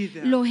 bury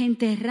them. Los In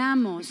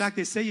enterramos. fact,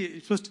 they say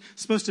you're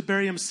supposed to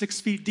bury them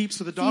 6 feet deep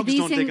so the Sí, dogs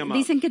don't dig them up.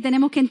 dicen que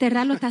tenemos que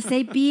enterrarlo hasta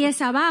 6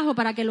 pies abajo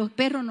para que los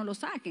perros no lo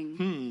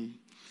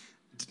saquen.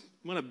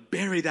 We want to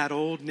bury that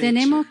old nature.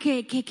 Tenemos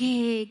que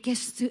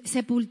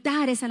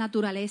sepultar esa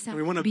naturaleza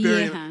We want to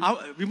bury. vieja.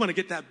 We want to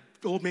get that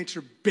old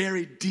nature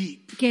buried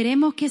deep.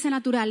 Queremos que esa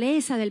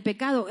naturaleza del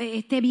pecado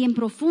esté bien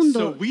profundo,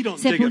 So we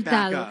don't dig it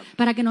sepultado, back up.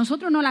 para que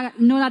nosotros no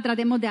la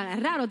tratemos de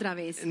agarrar otra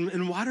vez.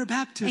 In water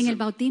baptism, En el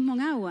bautismo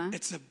en agua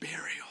it's a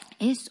burial.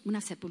 es una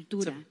It's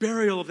sepultura. a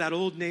burial of that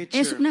old nature.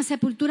 Es una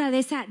sepultura de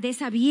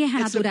esa vieja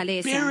It's a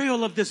naturaleza.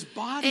 burial of this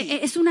body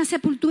Es una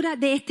sepultura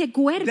de este that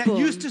cuerpo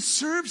used to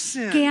serve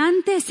sin. que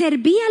antes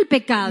servía al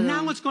pecado,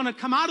 Now it's going to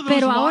come out of those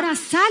pero ahora waters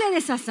sale de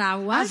esas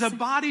aguas, as a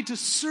body to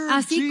serve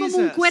así como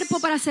un Jesus. cuerpo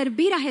para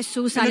servir a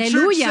Jesús. And the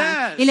Aleluya. church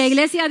says, Y la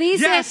iglesia dice,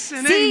 yes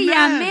and sí,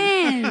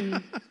 amen.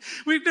 amén.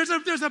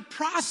 There's a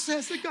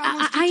process that God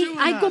wants to Hay do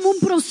in como un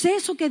us.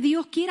 proceso que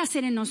Dios quiere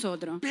hacer en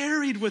nosotros.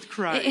 Buried with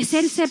Christ.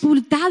 Ser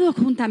sepultados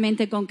juntamente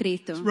juntamente con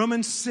Cristo.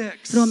 Romans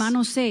 6.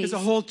 Romanos 6. There's a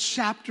whole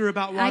chapter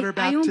about water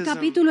Hay un baptism.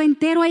 capítulo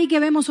entero ahí que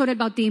vemos sobre el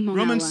bautismo en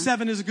Romans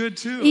agua. 7 is good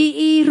too.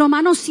 Y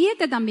Romanos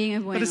 7 también es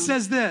But bueno. it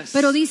says this.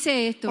 Pero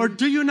dice esto. Or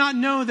do you not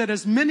know that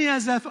as many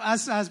as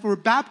were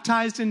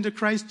baptized into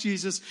Christ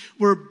Jesus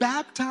were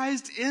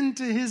baptized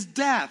into his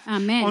death?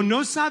 Amén. ¿O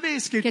no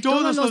sabéis que Que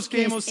todos los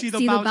que hemos sido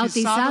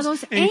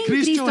bautizados en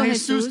Cristo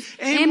Jesús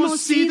hemos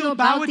sido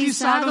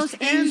bautizados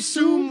en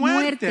su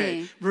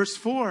muerte? Verse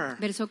 4.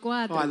 Verso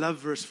 4. Oh, I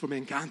love verse 4. Me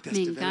encanta Me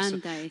este verso.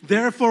 encanta este.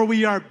 Therefore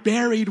we are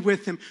buried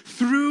with him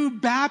through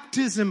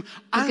baptism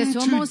Porque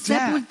unto somos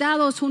death.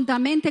 sepultados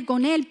juntamente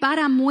con Él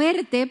para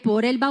muerte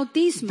por el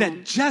bautismo.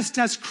 That just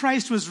as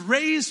Christ was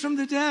raised from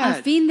the A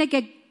dead fin de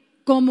que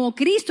como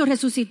Cristo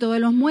resucitó de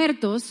los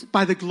muertos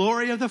by the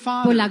glory of the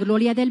por la Father.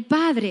 gloria del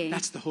Padre.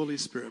 That's the Holy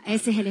Spirit.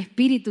 Ese es el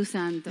Espíritu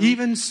Santo.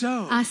 Even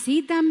so,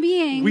 Así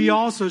también we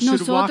also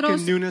should walk nosotros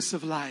in newness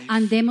of life.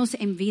 andemos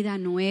en vida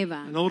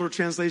nueva. An older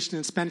translation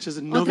in Spanish is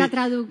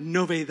Otra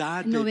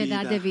novedad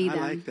novedad de de vida. vida.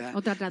 I like that.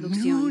 Otra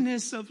traducción.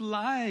 Newness of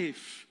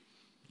life.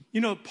 You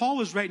know, Paul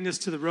was writing this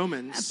to the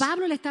Romans.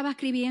 Pablo le estaba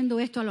escribiendo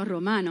esto a los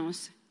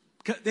romanos.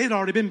 They'd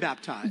already been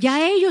baptized.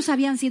 Ya ellos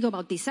habían sido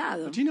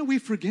bautizados. Do you know we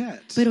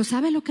forget? Pero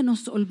 ¿sabes lo que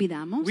nos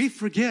olvidamos? We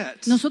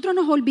forget Nosotros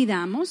nos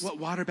olvidamos what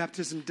water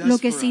baptism does lo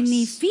que for us.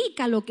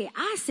 significa, lo que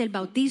hace el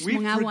bautismo We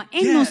en agua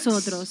forget en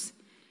nosotros.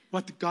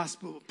 what the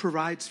gospel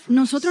provides for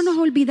Nosotros nos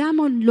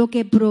olvidamos lo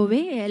que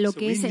provee, lo So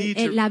que we es need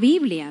to la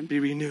Biblia. be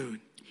renewed.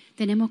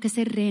 Tenemos que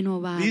ser These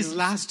renovados.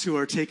 last two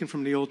are taken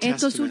from the Old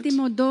Estos Testament.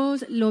 últimos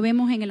dos lo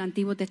vemos en el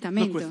Antiguo Look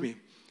Testamento. with me.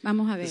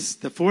 Vamos a ver.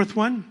 The fourth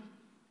one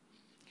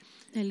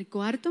El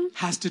cuarto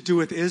has to do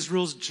with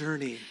Israel's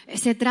journey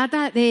se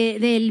trata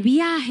del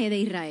viaje de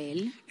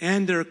Israel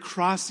and their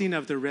crossing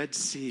of the Red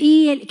Sea.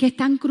 y el que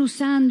están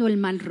cruzando el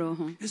Mar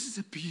Rojo. This is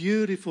a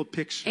beautiful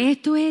picture.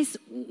 Esto es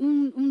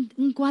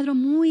un cuadro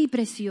muy You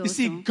precioso.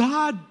 see,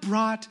 God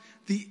brought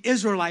the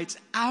Israelites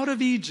out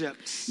of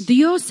Egypt.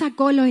 Dios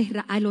sacó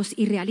a los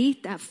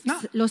israelitas, No.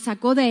 los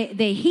sacó de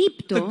The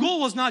Egipto. goal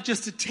was not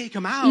just to take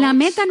them out. La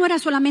meta no era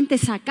solamente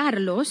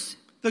sacarlos,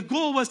 The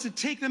goal was to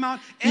take them out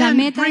la and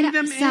meta bring era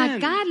them in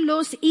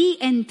sacarlos y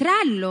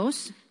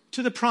entrarlos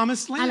to the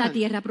promised a la land.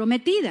 tierra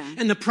prometida.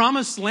 And the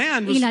promised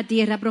land Y was, la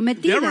tierra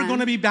prometida, there were going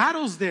to be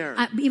battles there.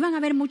 iban a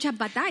haber muchas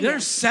There are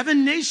batallas.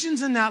 7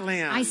 nations in that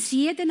Hay land.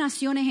 7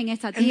 naciones en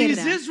esta And these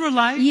tierra.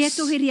 Israelites, Y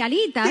estos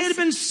israelitas they had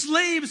been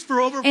slaves for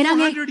over eran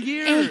 400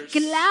 years.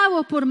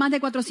 esclavos por más de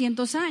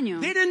 400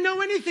 años. They didn't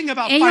know anything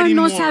about Ellos fighting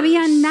no wars.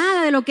 sabían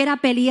nada de lo que era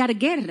pelear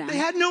guerra.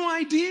 They had no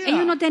idea.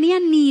 Ellos no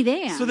tenían ni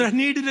idea. So there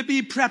needed to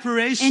be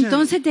preparation.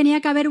 Entonces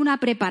tenía que haber una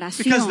Because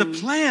the preparación.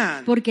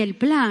 plan Porque el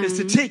plan is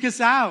to take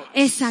us out,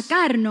 es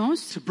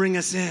sacarnos to bring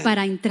us in.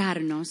 para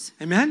entrarnos.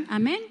 Amen?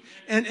 Amén.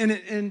 And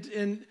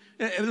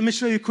let me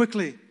show you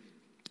quickly.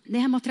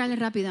 Deja mostrarles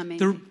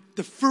rápidamente.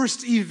 The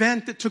first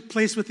event that took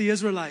place with the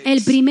Israelites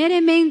El primer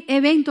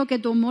evento que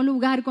tomó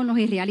lugar con los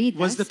was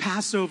israelitas the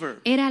Passover,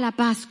 era la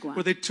Pascua,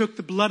 where they took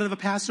the blood of a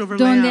Passover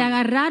donde lamb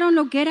agarraron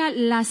lo que era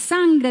la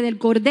sangre del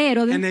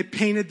cordero and they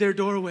painted their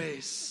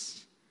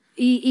doorways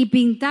y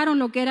pintaron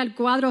lo que era el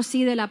cuadro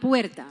así de la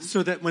puerta.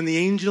 so that when the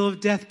angel of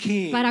death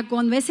came, Para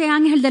cuando ese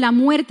ángel de la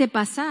muerte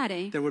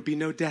pasare, there would be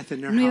no death in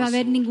their no iba a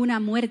haber household. ninguna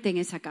muerte en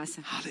esa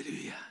casa.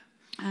 Hallelujah.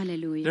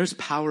 Aleluya. There's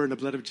power in the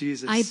blood of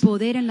Jesus. Hay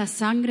poder en la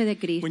sangre de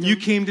Cristo. When you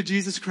came to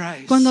Jesus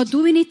Christ, Cuando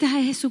tú viniste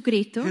a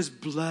Jesucristo, His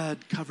blood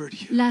covered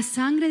you. la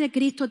sangre de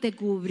Cristo te His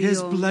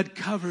cubrió. blood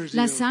covers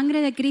La you. sangre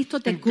de Cristo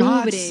te And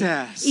God cubre.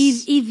 says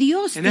Y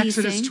Dios in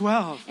dice Exodus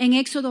 12, en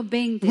Éxodo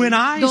 20, When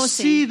I 12,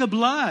 see the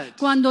blood,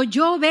 cuando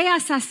yo vea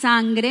esa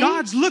sangre,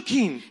 God's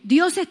looking.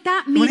 Dios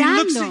está When he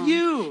looks mirando. at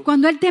you,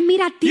 Cuando Él te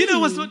mira a ti, He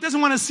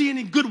doesn't want to see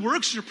any good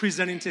works you're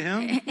presenting to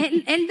Him.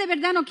 Él de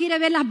verdad no quiere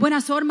ver las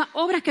buenas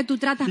obras que tú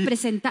tratas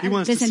He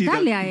wants to see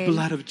presentarle a the Él,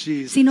 blood of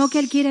Jesus. sino que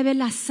Él quiere ver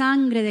la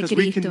sangre de Because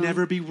we Cristo. can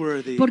never be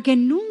worthy Porque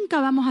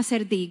nunca vamos a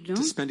ser dignos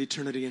to spend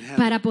eternity in heaven.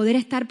 para poder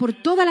estar por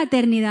toda la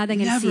eternidad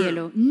en el Never.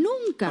 cielo.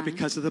 Nunca. But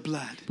because of the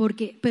blood.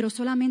 Pero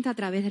solamente a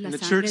través de la And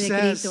the sangre church de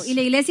Cristo. says, Y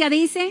la iglesia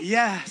dice,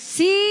 Yes.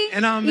 sí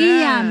And amen.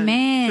 y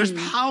amén. There's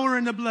power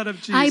in the blood of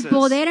Jesus. Hay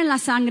poder en la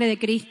sangre de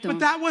Cristo. But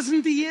that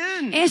wasn't the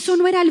end. Eso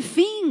no era el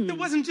fin. It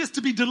wasn't just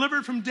to be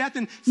delivered from death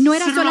and No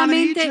era sit around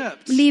in solamente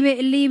Egypt.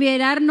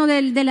 liberarnos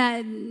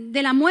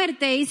de la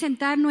muerte y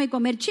sentarnos y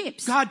comer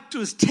chips. God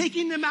was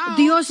taking them out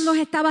Dios los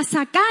estaba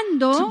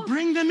sacando to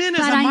bring them in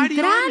as a para mighty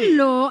army.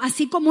 entrarlo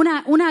así como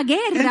una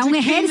guerra, Into un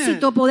ejército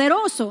Canaan.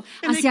 poderoso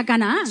And hacia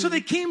Canaán. So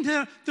they came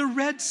to the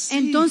Red Sea.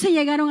 Entonces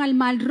llegaron al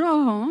Mar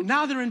Rojo.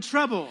 Now they're in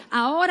trouble.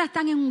 Ahora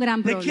están en un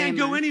gran They can't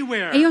go problema.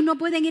 anywhere. Ellos no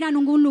pueden ir a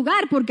ningún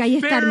lugar porque ahí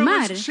está el Pharaoh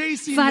mar. is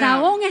chasing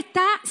Faraón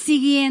está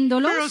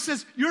siguiéndolos. Pharaoh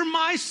says, "You're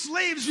my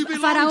slaves. You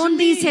belong Faraón to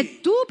me." dice,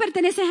 tú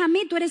perteneces a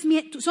mí,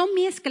 son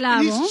mi And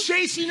esclavo. he's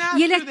chasing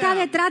Y él after está them.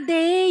 detrás detrás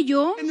de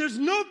ellos And there's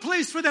no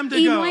place for them to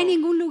y go. no hay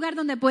ningún lugar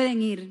donde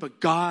pueden ir. But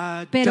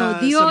God Pero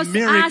does Dios a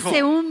miracle.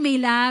 hace un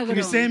milagro. Can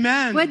you say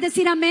amen? ¿Puedes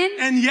decir amén?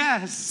 And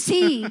yes,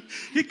 Sí.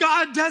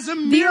 God does a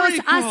Dios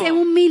miracle. hace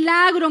un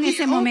milagro en He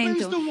ese opens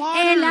momento. the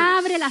waters. Él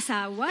abre las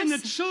aguas And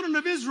the children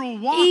of Israel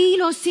walk y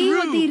los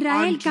hijos through de Israel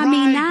on dry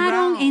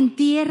caminaron ground. en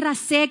tierra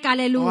seca. Oh,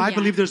 Aleluya. I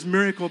believe there's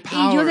miracle Y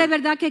yo de power.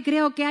 verdad que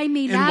creo que hay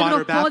milagro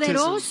water baptism.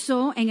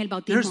 poderoso en el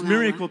bautismo There's en agua.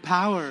 miracle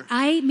power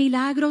Hay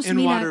milagros in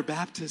water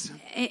baptism.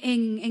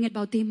 en el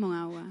bautismo en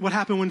agua. What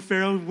happened when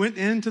Pharaoh went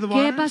into the ¿Qué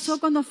waters? pasó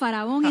cuando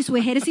Faraón y su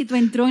ejército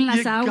entró en You las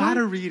gotta aguas?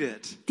 read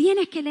it.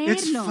 Tienes que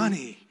It's leerlo.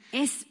 funny.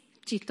 Es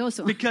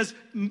chistoso. Because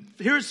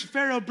here's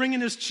Pharaoh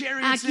bringing his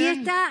chariots Aquí in.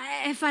 está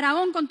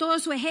Faraón con todo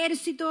su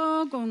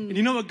ejército. And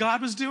you know what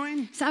God was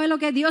doing? ¿Sabe lo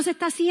que Dios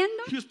está haciendo?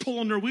 He was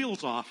pulling their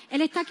wheels off.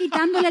 Él está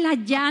quitándole las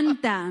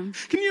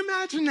llantas. Can you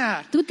imagine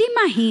that? ¿Tú te I don't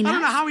know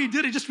imaginas? how he did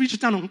it. He just reached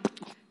down and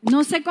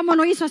No sé cómo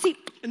lo hizo así.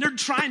 they're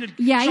trying to.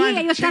 Y ahí trying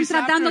to ellos están chase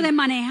after tratando him. de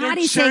manejar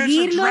Their y chariots are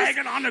seguirlos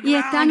dragging on the y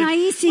están ground.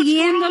 ahí What's going on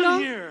siguiéndolo.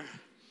 here?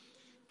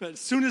 But as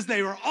soon as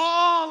they were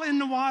all in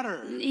the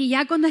water, Y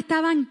ya cuando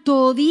estaban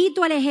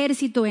todito el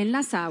ejército en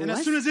las and as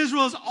aguas, soon as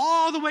Israel is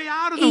all the way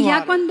out of the y ya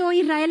water, cuando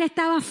Israel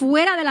estaba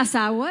fuera de las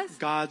aguas,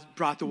 God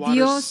brought the waters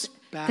Dios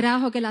back.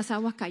 trajo que las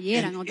aguas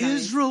cayeran And otra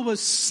vez. Israel was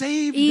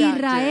saved that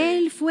day.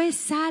 Israel fue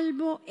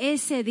salvo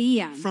ese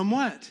día. From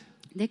what?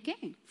 ¿De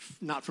qué?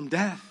 Not from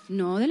death,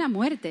 No de la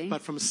muerte, but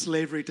from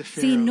slavery to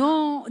Pharaoh.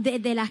 sino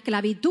de la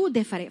esclavitud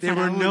de They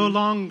were no Faraón.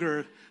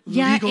 longer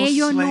Ya legal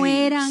ellos no slaves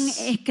eran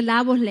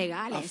esclavos of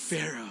legales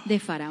Pharaoh. de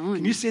Can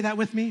Faraón. you say that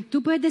with me?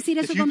 ¿Tú puedes decir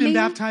If eso you've been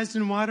conmigo? baptized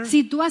in water,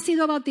 Si tú has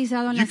sido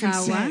bautizado en You las can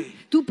aguas, say,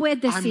 tú puedes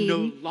 "I'm decir,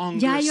 no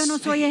longer ya a yo no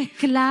soy slave.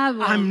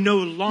 esclavo, I'm no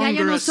ya yo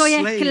longer no a soy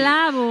slave.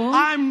 esclavo,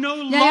 I'm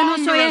no ya yo no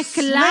soy longer a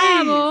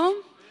esclavo,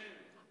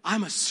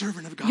 I'm a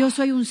servant of God. yo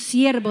soy un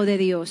siervo de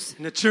Dios.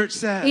 And the church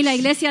says, Y la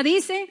iglesia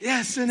dice,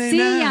 yes and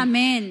sí, amen.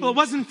 amén. Well, it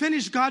wasn't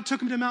finished. God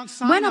took him to Mount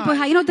Sinai. Bueno, pues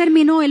ahí no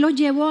terminó, Él los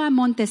llevó a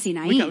Monte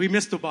Sinaí. we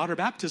missed the water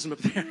baptism up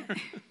there.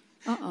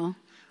 Uh-oh.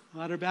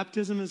 Water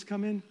baptism has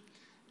come in.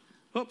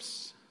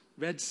 Oops.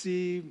 Red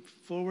Sea,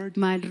 forward.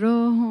 Mar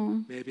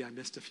Rojo. Maybe I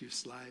missed a few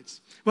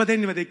slides. Well,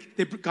 anyway,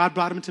 God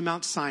brought him to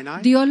Mount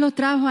Sinai. Dios los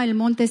trajo al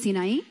Monte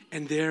Sinaí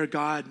And there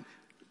God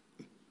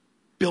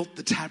built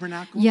the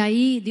tabernacle. y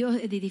ahí Dios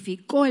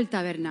edificó el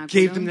tabernáculo.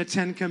 Gave them the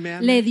 10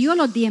 commandments. Le dio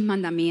los 10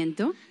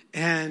 mandamientos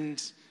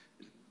And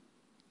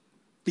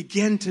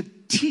began to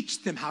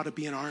teach them how to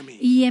be an army.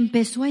 y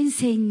empezó a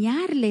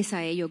enseñarles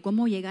a ellos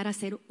cómo llegar a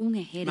ser un Mount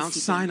ejército.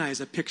 Sinai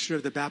is a picture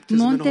of the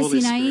baptism of the Monte Holy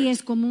Sinaí Spirit.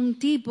 es como un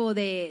tipo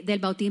del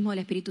bautismo del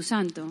Espíritu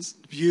Santo.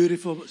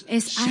 Beautiful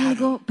Es shadow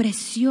algo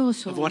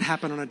precioso, of what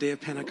happened on a day of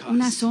una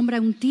Pentecost. sombra,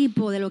 un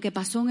tipo de lo que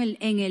pasó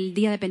en el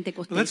día de But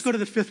let's Pentecostés. go to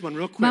the fifth one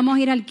real quick. Vamos a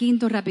ir al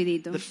quinto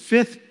rapidito. The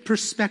fifth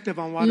perspective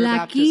on water La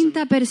baptism.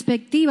 quinta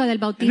perspectiva del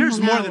And bautismo there's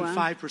en more than agua.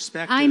 5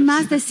 perspectives. Hay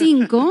más de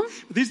 5.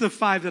 But these are the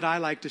 5 that I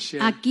like to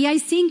share. Aquí hay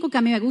 5 que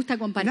a mí me gusta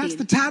And that's compartir.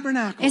 the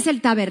tabernacle. Es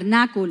el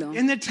tabernáculo.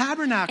 In the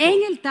tabernacle,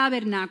 En el we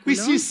tabernáculo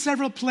see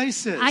several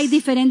places. hay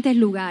diferentes We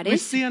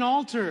lugares. see an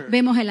altar.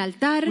 Vemos el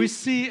altar. We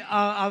see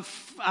a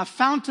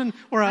fountain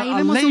or Ahí a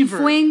vemos un laver.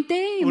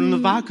 fuente. Un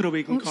lavacro,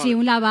 we can call Sí, it.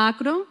 un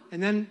lavacro.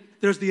 And then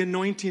there's the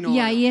anointing Y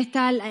ahí oil.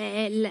 está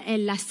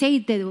el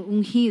aceite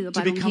ungido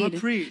para become a ungir,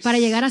 priest. para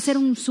llegar a ser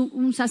un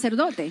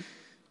sacerdote,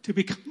 To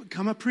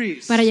become a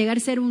priest, para llegar a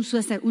ser un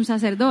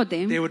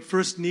sacerdote. they would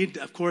first need,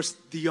 of course,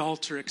 the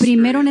altar experience.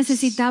 Primero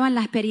necesitaban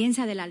la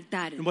experiencia del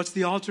altar. And what's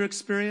the altar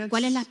experience?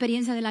 ¿Cuál es la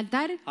experiencia del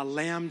altar? A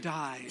lamb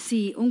died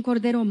Sí, un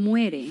cordero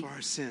muere for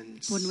our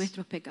sins. por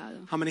nuestros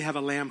pecados. How many have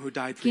a lamb who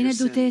died for your ¿Quiénes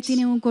de ustedes sins?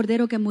 tienen un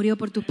cordero que murió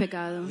por tus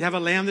pecados? You have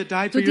a lamb that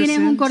died ¿Tú for your tienes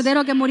sins? un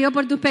cordero que murió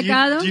por tus Do you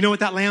pecados? know what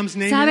that lamb's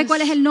name ¿Sabe is?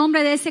 cuál es el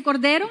nombre de ese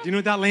cordero? Do you know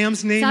what that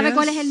lamb's name ¿Sabe is?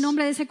 cuál es el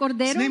nombre de ese His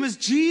cordero? name is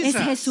Jesus.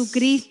 Es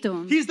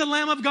Jesucristo. He's the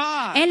Lamb of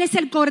God. Él es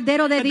el cordero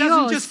de That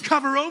doesn't Dios. just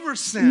cover over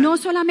sin. No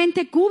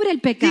solamente cubre el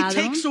pecado,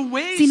 He takes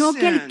away sino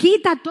que Él sin.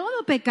 quita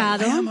todo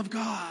pecado. The Lamb of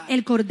God.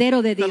 El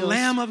cordero de The Dios.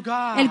 Lamb of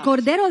God. El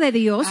cordero de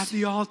Dios At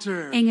the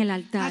altar. en el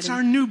altar. That's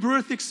our new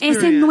birth experience.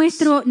 Ese es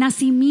nuestro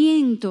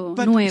nacimiento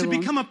But to nuevo.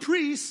 become a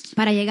priest,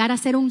 Para llegar a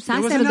ser un There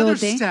was another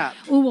sacerdote, step.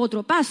 hubo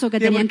otro paso que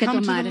They tenían would que come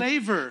to tomar the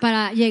laver.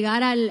 para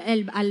llegar al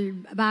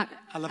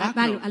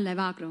lavacro.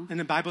 lavacro. And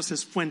the Bible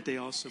says fuente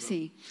also.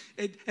 Sí.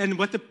 And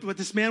what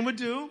this man would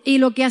do, Y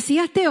lo que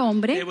hacía este they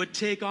hombre, would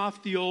take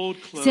off the old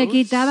clothes, se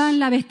quitaban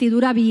la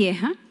vestidura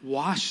vieja,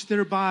 wash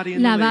their body in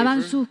the lavaban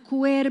laver, sus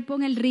cuerpos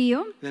en el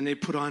río then they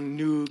put on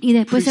new y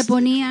después se priestly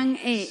ponían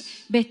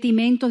clothes.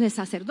 vestimentos de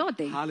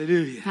sacerdote.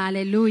 Hallelujah.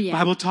 Aleluya.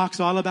 Bible talks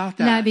all about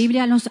that. La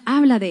Biblia nos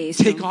habla de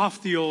eso. Take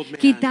off the old man.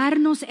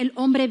 Quitarnos el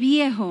hombre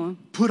viejo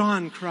Put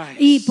on Christ.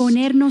 y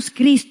ponernos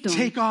Cristo.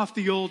 Take off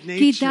the old nature.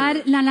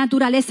 Quitar la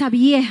naturaleza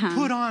vieja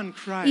Put on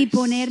Christ. y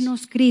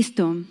ponernos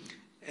Cristo.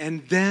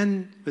 And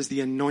then was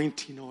the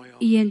anointing oil.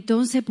 Y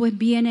entonces pues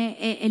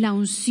viene la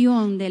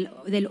unción del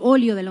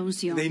óleo de la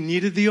unción. They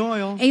needed the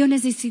oil. Ellos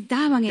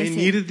necesitaban They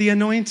needed the ese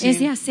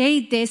anointing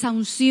aceite, esa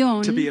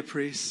unción to be a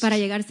priest. para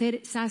llegar a ser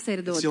It's the only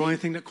sacerdote.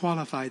 thing that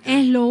qualified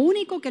Es them. lo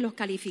único que los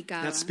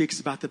calificaba. That speaks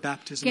about the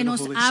baptism Que of nos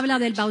the Holy habla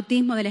del Spirit.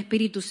 bautismo del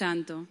Espíritu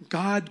Santo.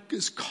 God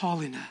is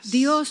calling us.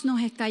 Dios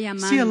nos está See,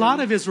 a lot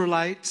llamando. of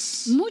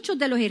Israelites, Muchos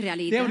de los they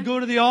israelitas would go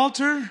to the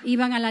altar,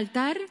 iban al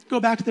altar, go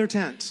back to their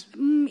tent.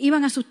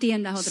 iban a sus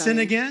tiendas otra Sin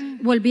vez. again.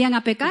 Volvían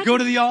a pecar, Go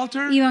to the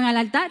altar, iban al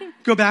altar,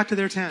 go back to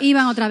their tent.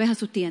 iban otra vez a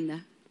sus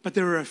tiendas. But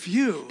there were a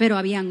few Pero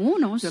habían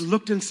unos that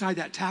looked inside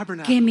that que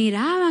tabernacle.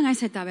 miraban a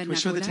ese we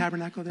show the tabernáculo.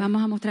 tabernacle there?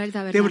 Vamos a mostrar el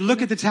They would look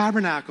tabernáculo. at the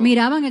tabernacle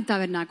Miraban el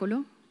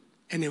tabernáculo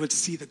and they would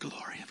see the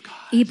glory of God.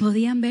 y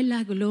podían ver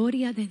la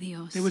gloria de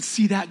Dios. They would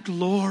see that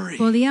glory.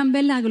 Podían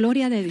ver la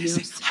gloria de They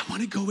say, Dios. I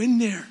want to go in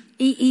there.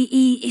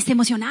 Y se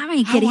emocionaban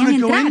y I querían wanna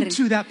go entrar.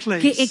 into that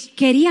place.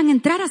 Querían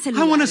entrar a ese I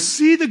want lugar. to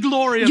see the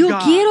glory of Yo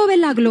God. quiero ver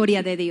la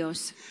gloria de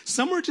Dios.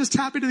 Some were just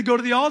happy to go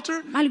to the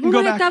altar and go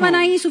Algunos back estaban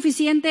home. ahí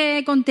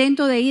suficiente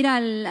contentos de ir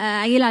al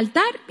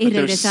altar y But there's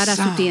regresar a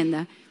su some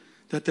tienda.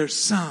 That there's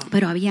some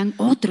Pero habían that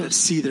otros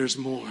see there's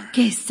more.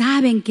 que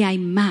saben que hay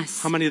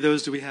más. How many of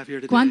those do we have here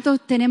today?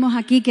 ¿Cuántos tenemos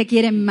aquí que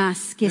quieren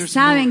más? Que There's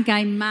saben more. que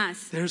hay más.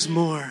 There's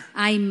more.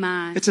 Hay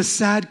más. It's a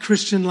sad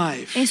Christian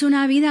life Es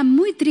una vida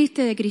muy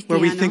triste de where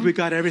cristiano. we think we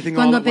got everything all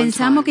Cuando at one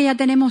pensamos que time. ya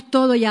tenemos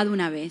todo ya de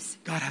una vez.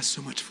 God has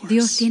so much for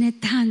Dios us. tiene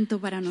tanto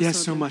para He has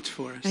so nosotros. much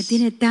for Él us.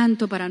 tiene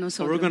tanto para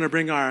So we're going nosotros. to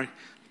bring our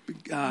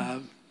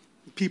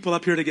people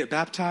up here to get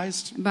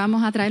baptized.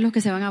 Vamos a traer los que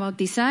se van a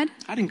bautizar.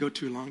 I didn't go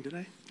too long, did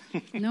I?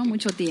 No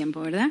mucho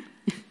tiempo, ¿verdad?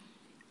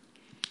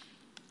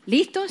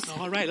 ¿Listos?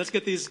 All right, let's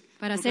get these.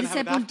 Para we're ser gonna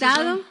have a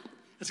sepultado. baptism.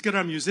 Let's get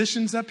our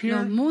musicians up here.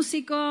 Los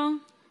músicos.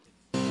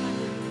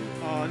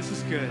 Oh, this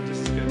is good. This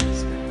is good.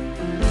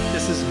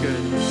 This is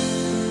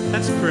good.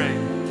 Let's pray.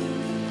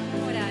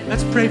 Orar.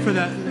 Let's pray for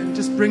that. And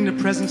just bring the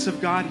presence of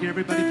God here,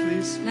 everybody,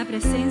 please. La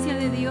presencia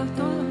de Dios,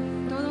 todos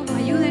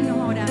ayúdennos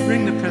a orar.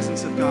 Bring the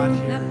presence of God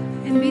here.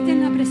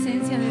 Inviten la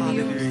presencia de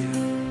Dios.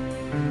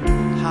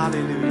 Hallelujah.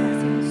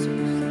 Hallelujah.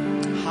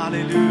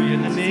 Hallelujah.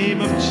 In the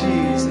name of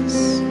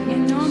Jesus.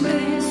 En nombre de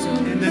Jesús.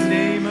 In the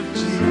name of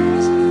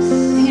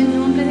Jesus. En el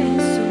nombre de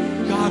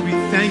Jesús. God, we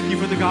thank you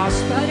for the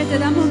gospel. Padre, te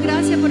damos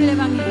gracias por el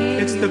Evangelio.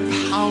 It's the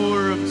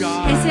power of Es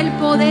God el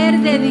poder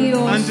de Dios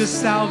unto hacia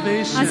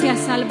salvation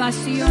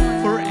salvación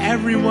for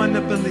everyone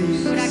that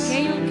believes. para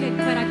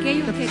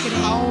aquellos The que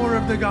creen. power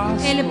of the El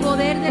gospel.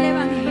 poder del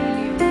Evangelio.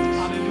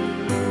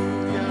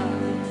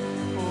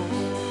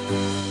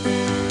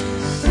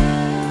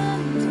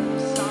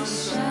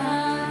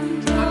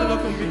 Háblalo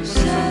conmigo.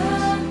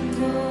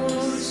 Santo,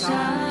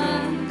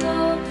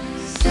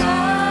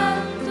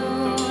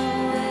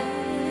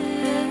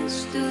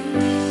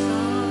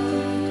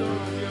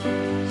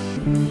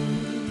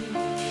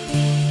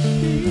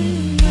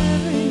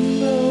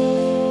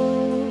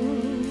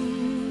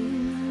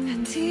 A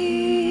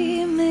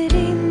ti me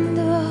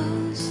rindo,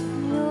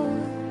 Señor.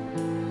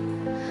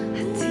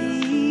 A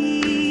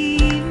ti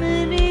me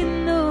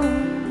rindo.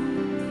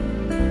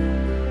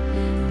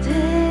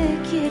 Te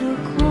quiero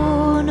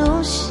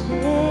conocer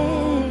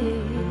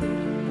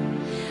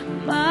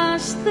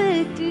más de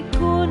que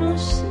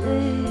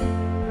conocer.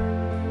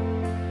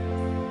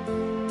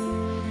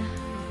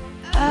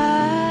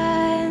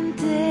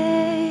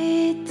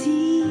 Ante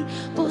ti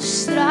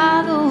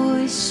postrado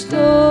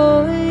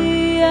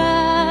estoy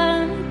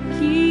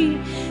aquí,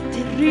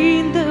 te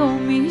rindo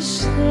mi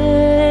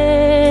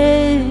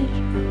ser,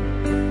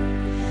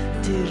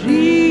 te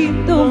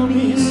rindo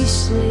mi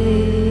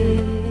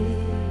ser.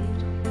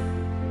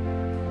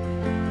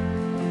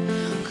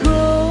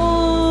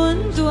 Con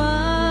tu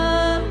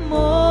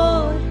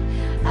amor,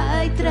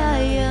 ay,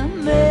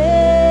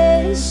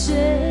 tráeme,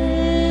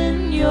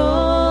 Señor,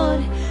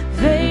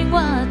 vengo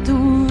a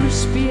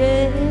tus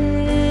pies,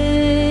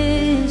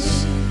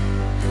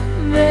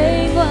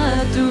 vengo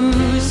a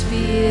tus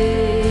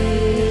pies,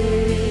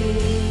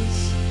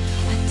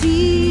 a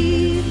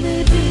ti me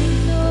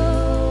rindo,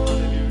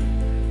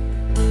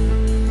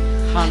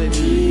 a Hallelujah.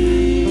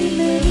 ti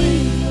me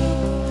rindo.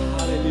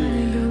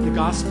 Hallelujah. The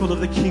gospel of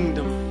the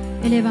kingdom.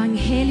 El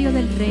Evangelio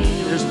del reino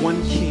There's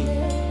one king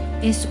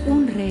es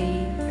un rey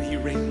and he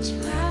reigns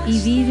forever. y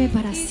vive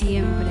para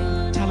siempre.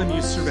 Tell him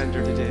you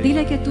surrender today.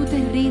 Dile que tú te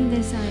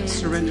rindes a Él.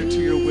 Surrender to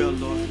your will,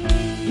 Lord.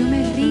 Yo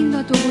me rindo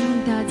a tu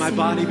voluntad, My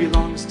body Señor.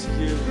 belongs to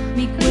you.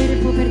 Mi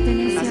cuerpo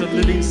pertenece As a a ti,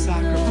 living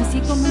sacrifice. así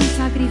como un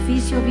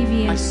sacrificio I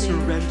viviente.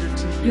 surrender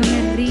to Yo you.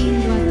 me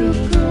rindo a ti.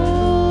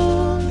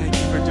 Thank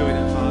you for doing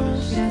it, Father.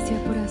 Gracias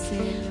por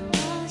hacerlo.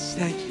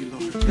 Thank you,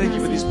 Lord. Thank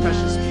you for these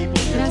precious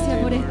people here Gracias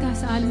por today, Lord.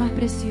 estas almas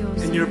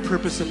preciosas And your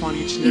purpose upon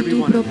each and y every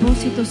tu one of them.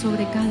 propósito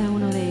sobre cada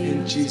uno de In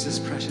ellos. Jesus'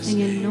 precious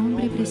En el name.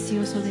 nombre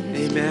precioso de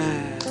Jesús.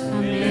 Amen.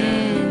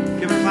 Amén.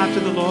 Give a clap to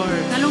the Lord.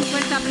 Dale un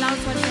fuerte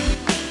aplauso al Señor.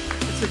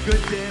 It's a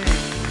good day.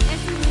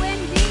 Es un buen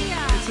día.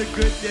 It's a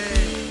good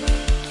day.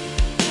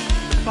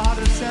 The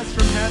Father says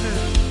from heaven,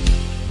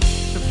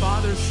 the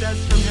Father says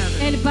from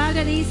heaven, El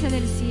Padre dice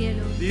del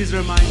cielo, these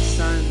are my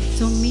sons,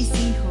 son mis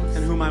hijos,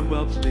 in whom I'm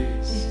well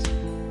pleased.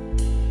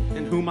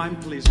 In whom I'm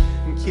pleased.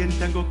 En quien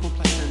tengo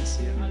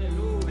complacencia.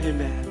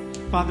 Amen.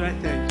 Father, I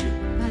thank you.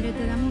 Padre,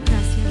 te damos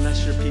gracias.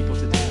 Bless your people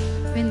today.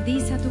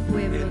 Bendice a tu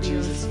pueblo, In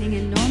Dios, Jesus' en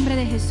el nombre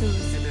de Jesús.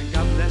 Amen.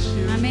 God bless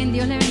you. Amén,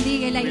 Dios le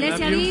bendiga. Y la We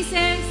iglesia love you.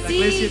 dice, La sí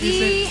iglesia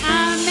dice, y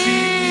amén.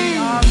 sí,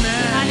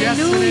 amén. Yes and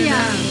Aleluya.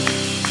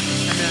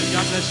 Amen.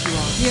 God bless you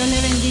all. Dios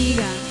le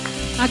bendiga.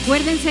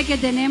 Acuérdense que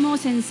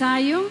tenemos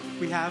ensayo.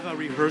 We have a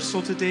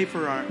rehearsal today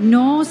for our,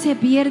 No se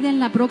pierdan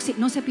la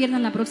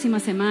próxima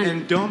semana.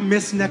 and don't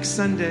miss next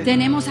Sunday.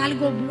 Tenemos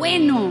algo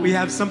bueno We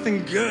have something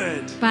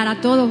good.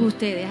 para todos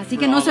ustedes, así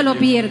que for no all se lo of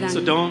you. pierdan. So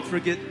don't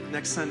forget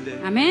next Sunday.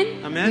 Amén.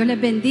 Amén. Dios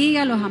les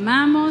bendiga, los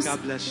amamos.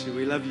 God bless you.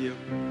 We love you.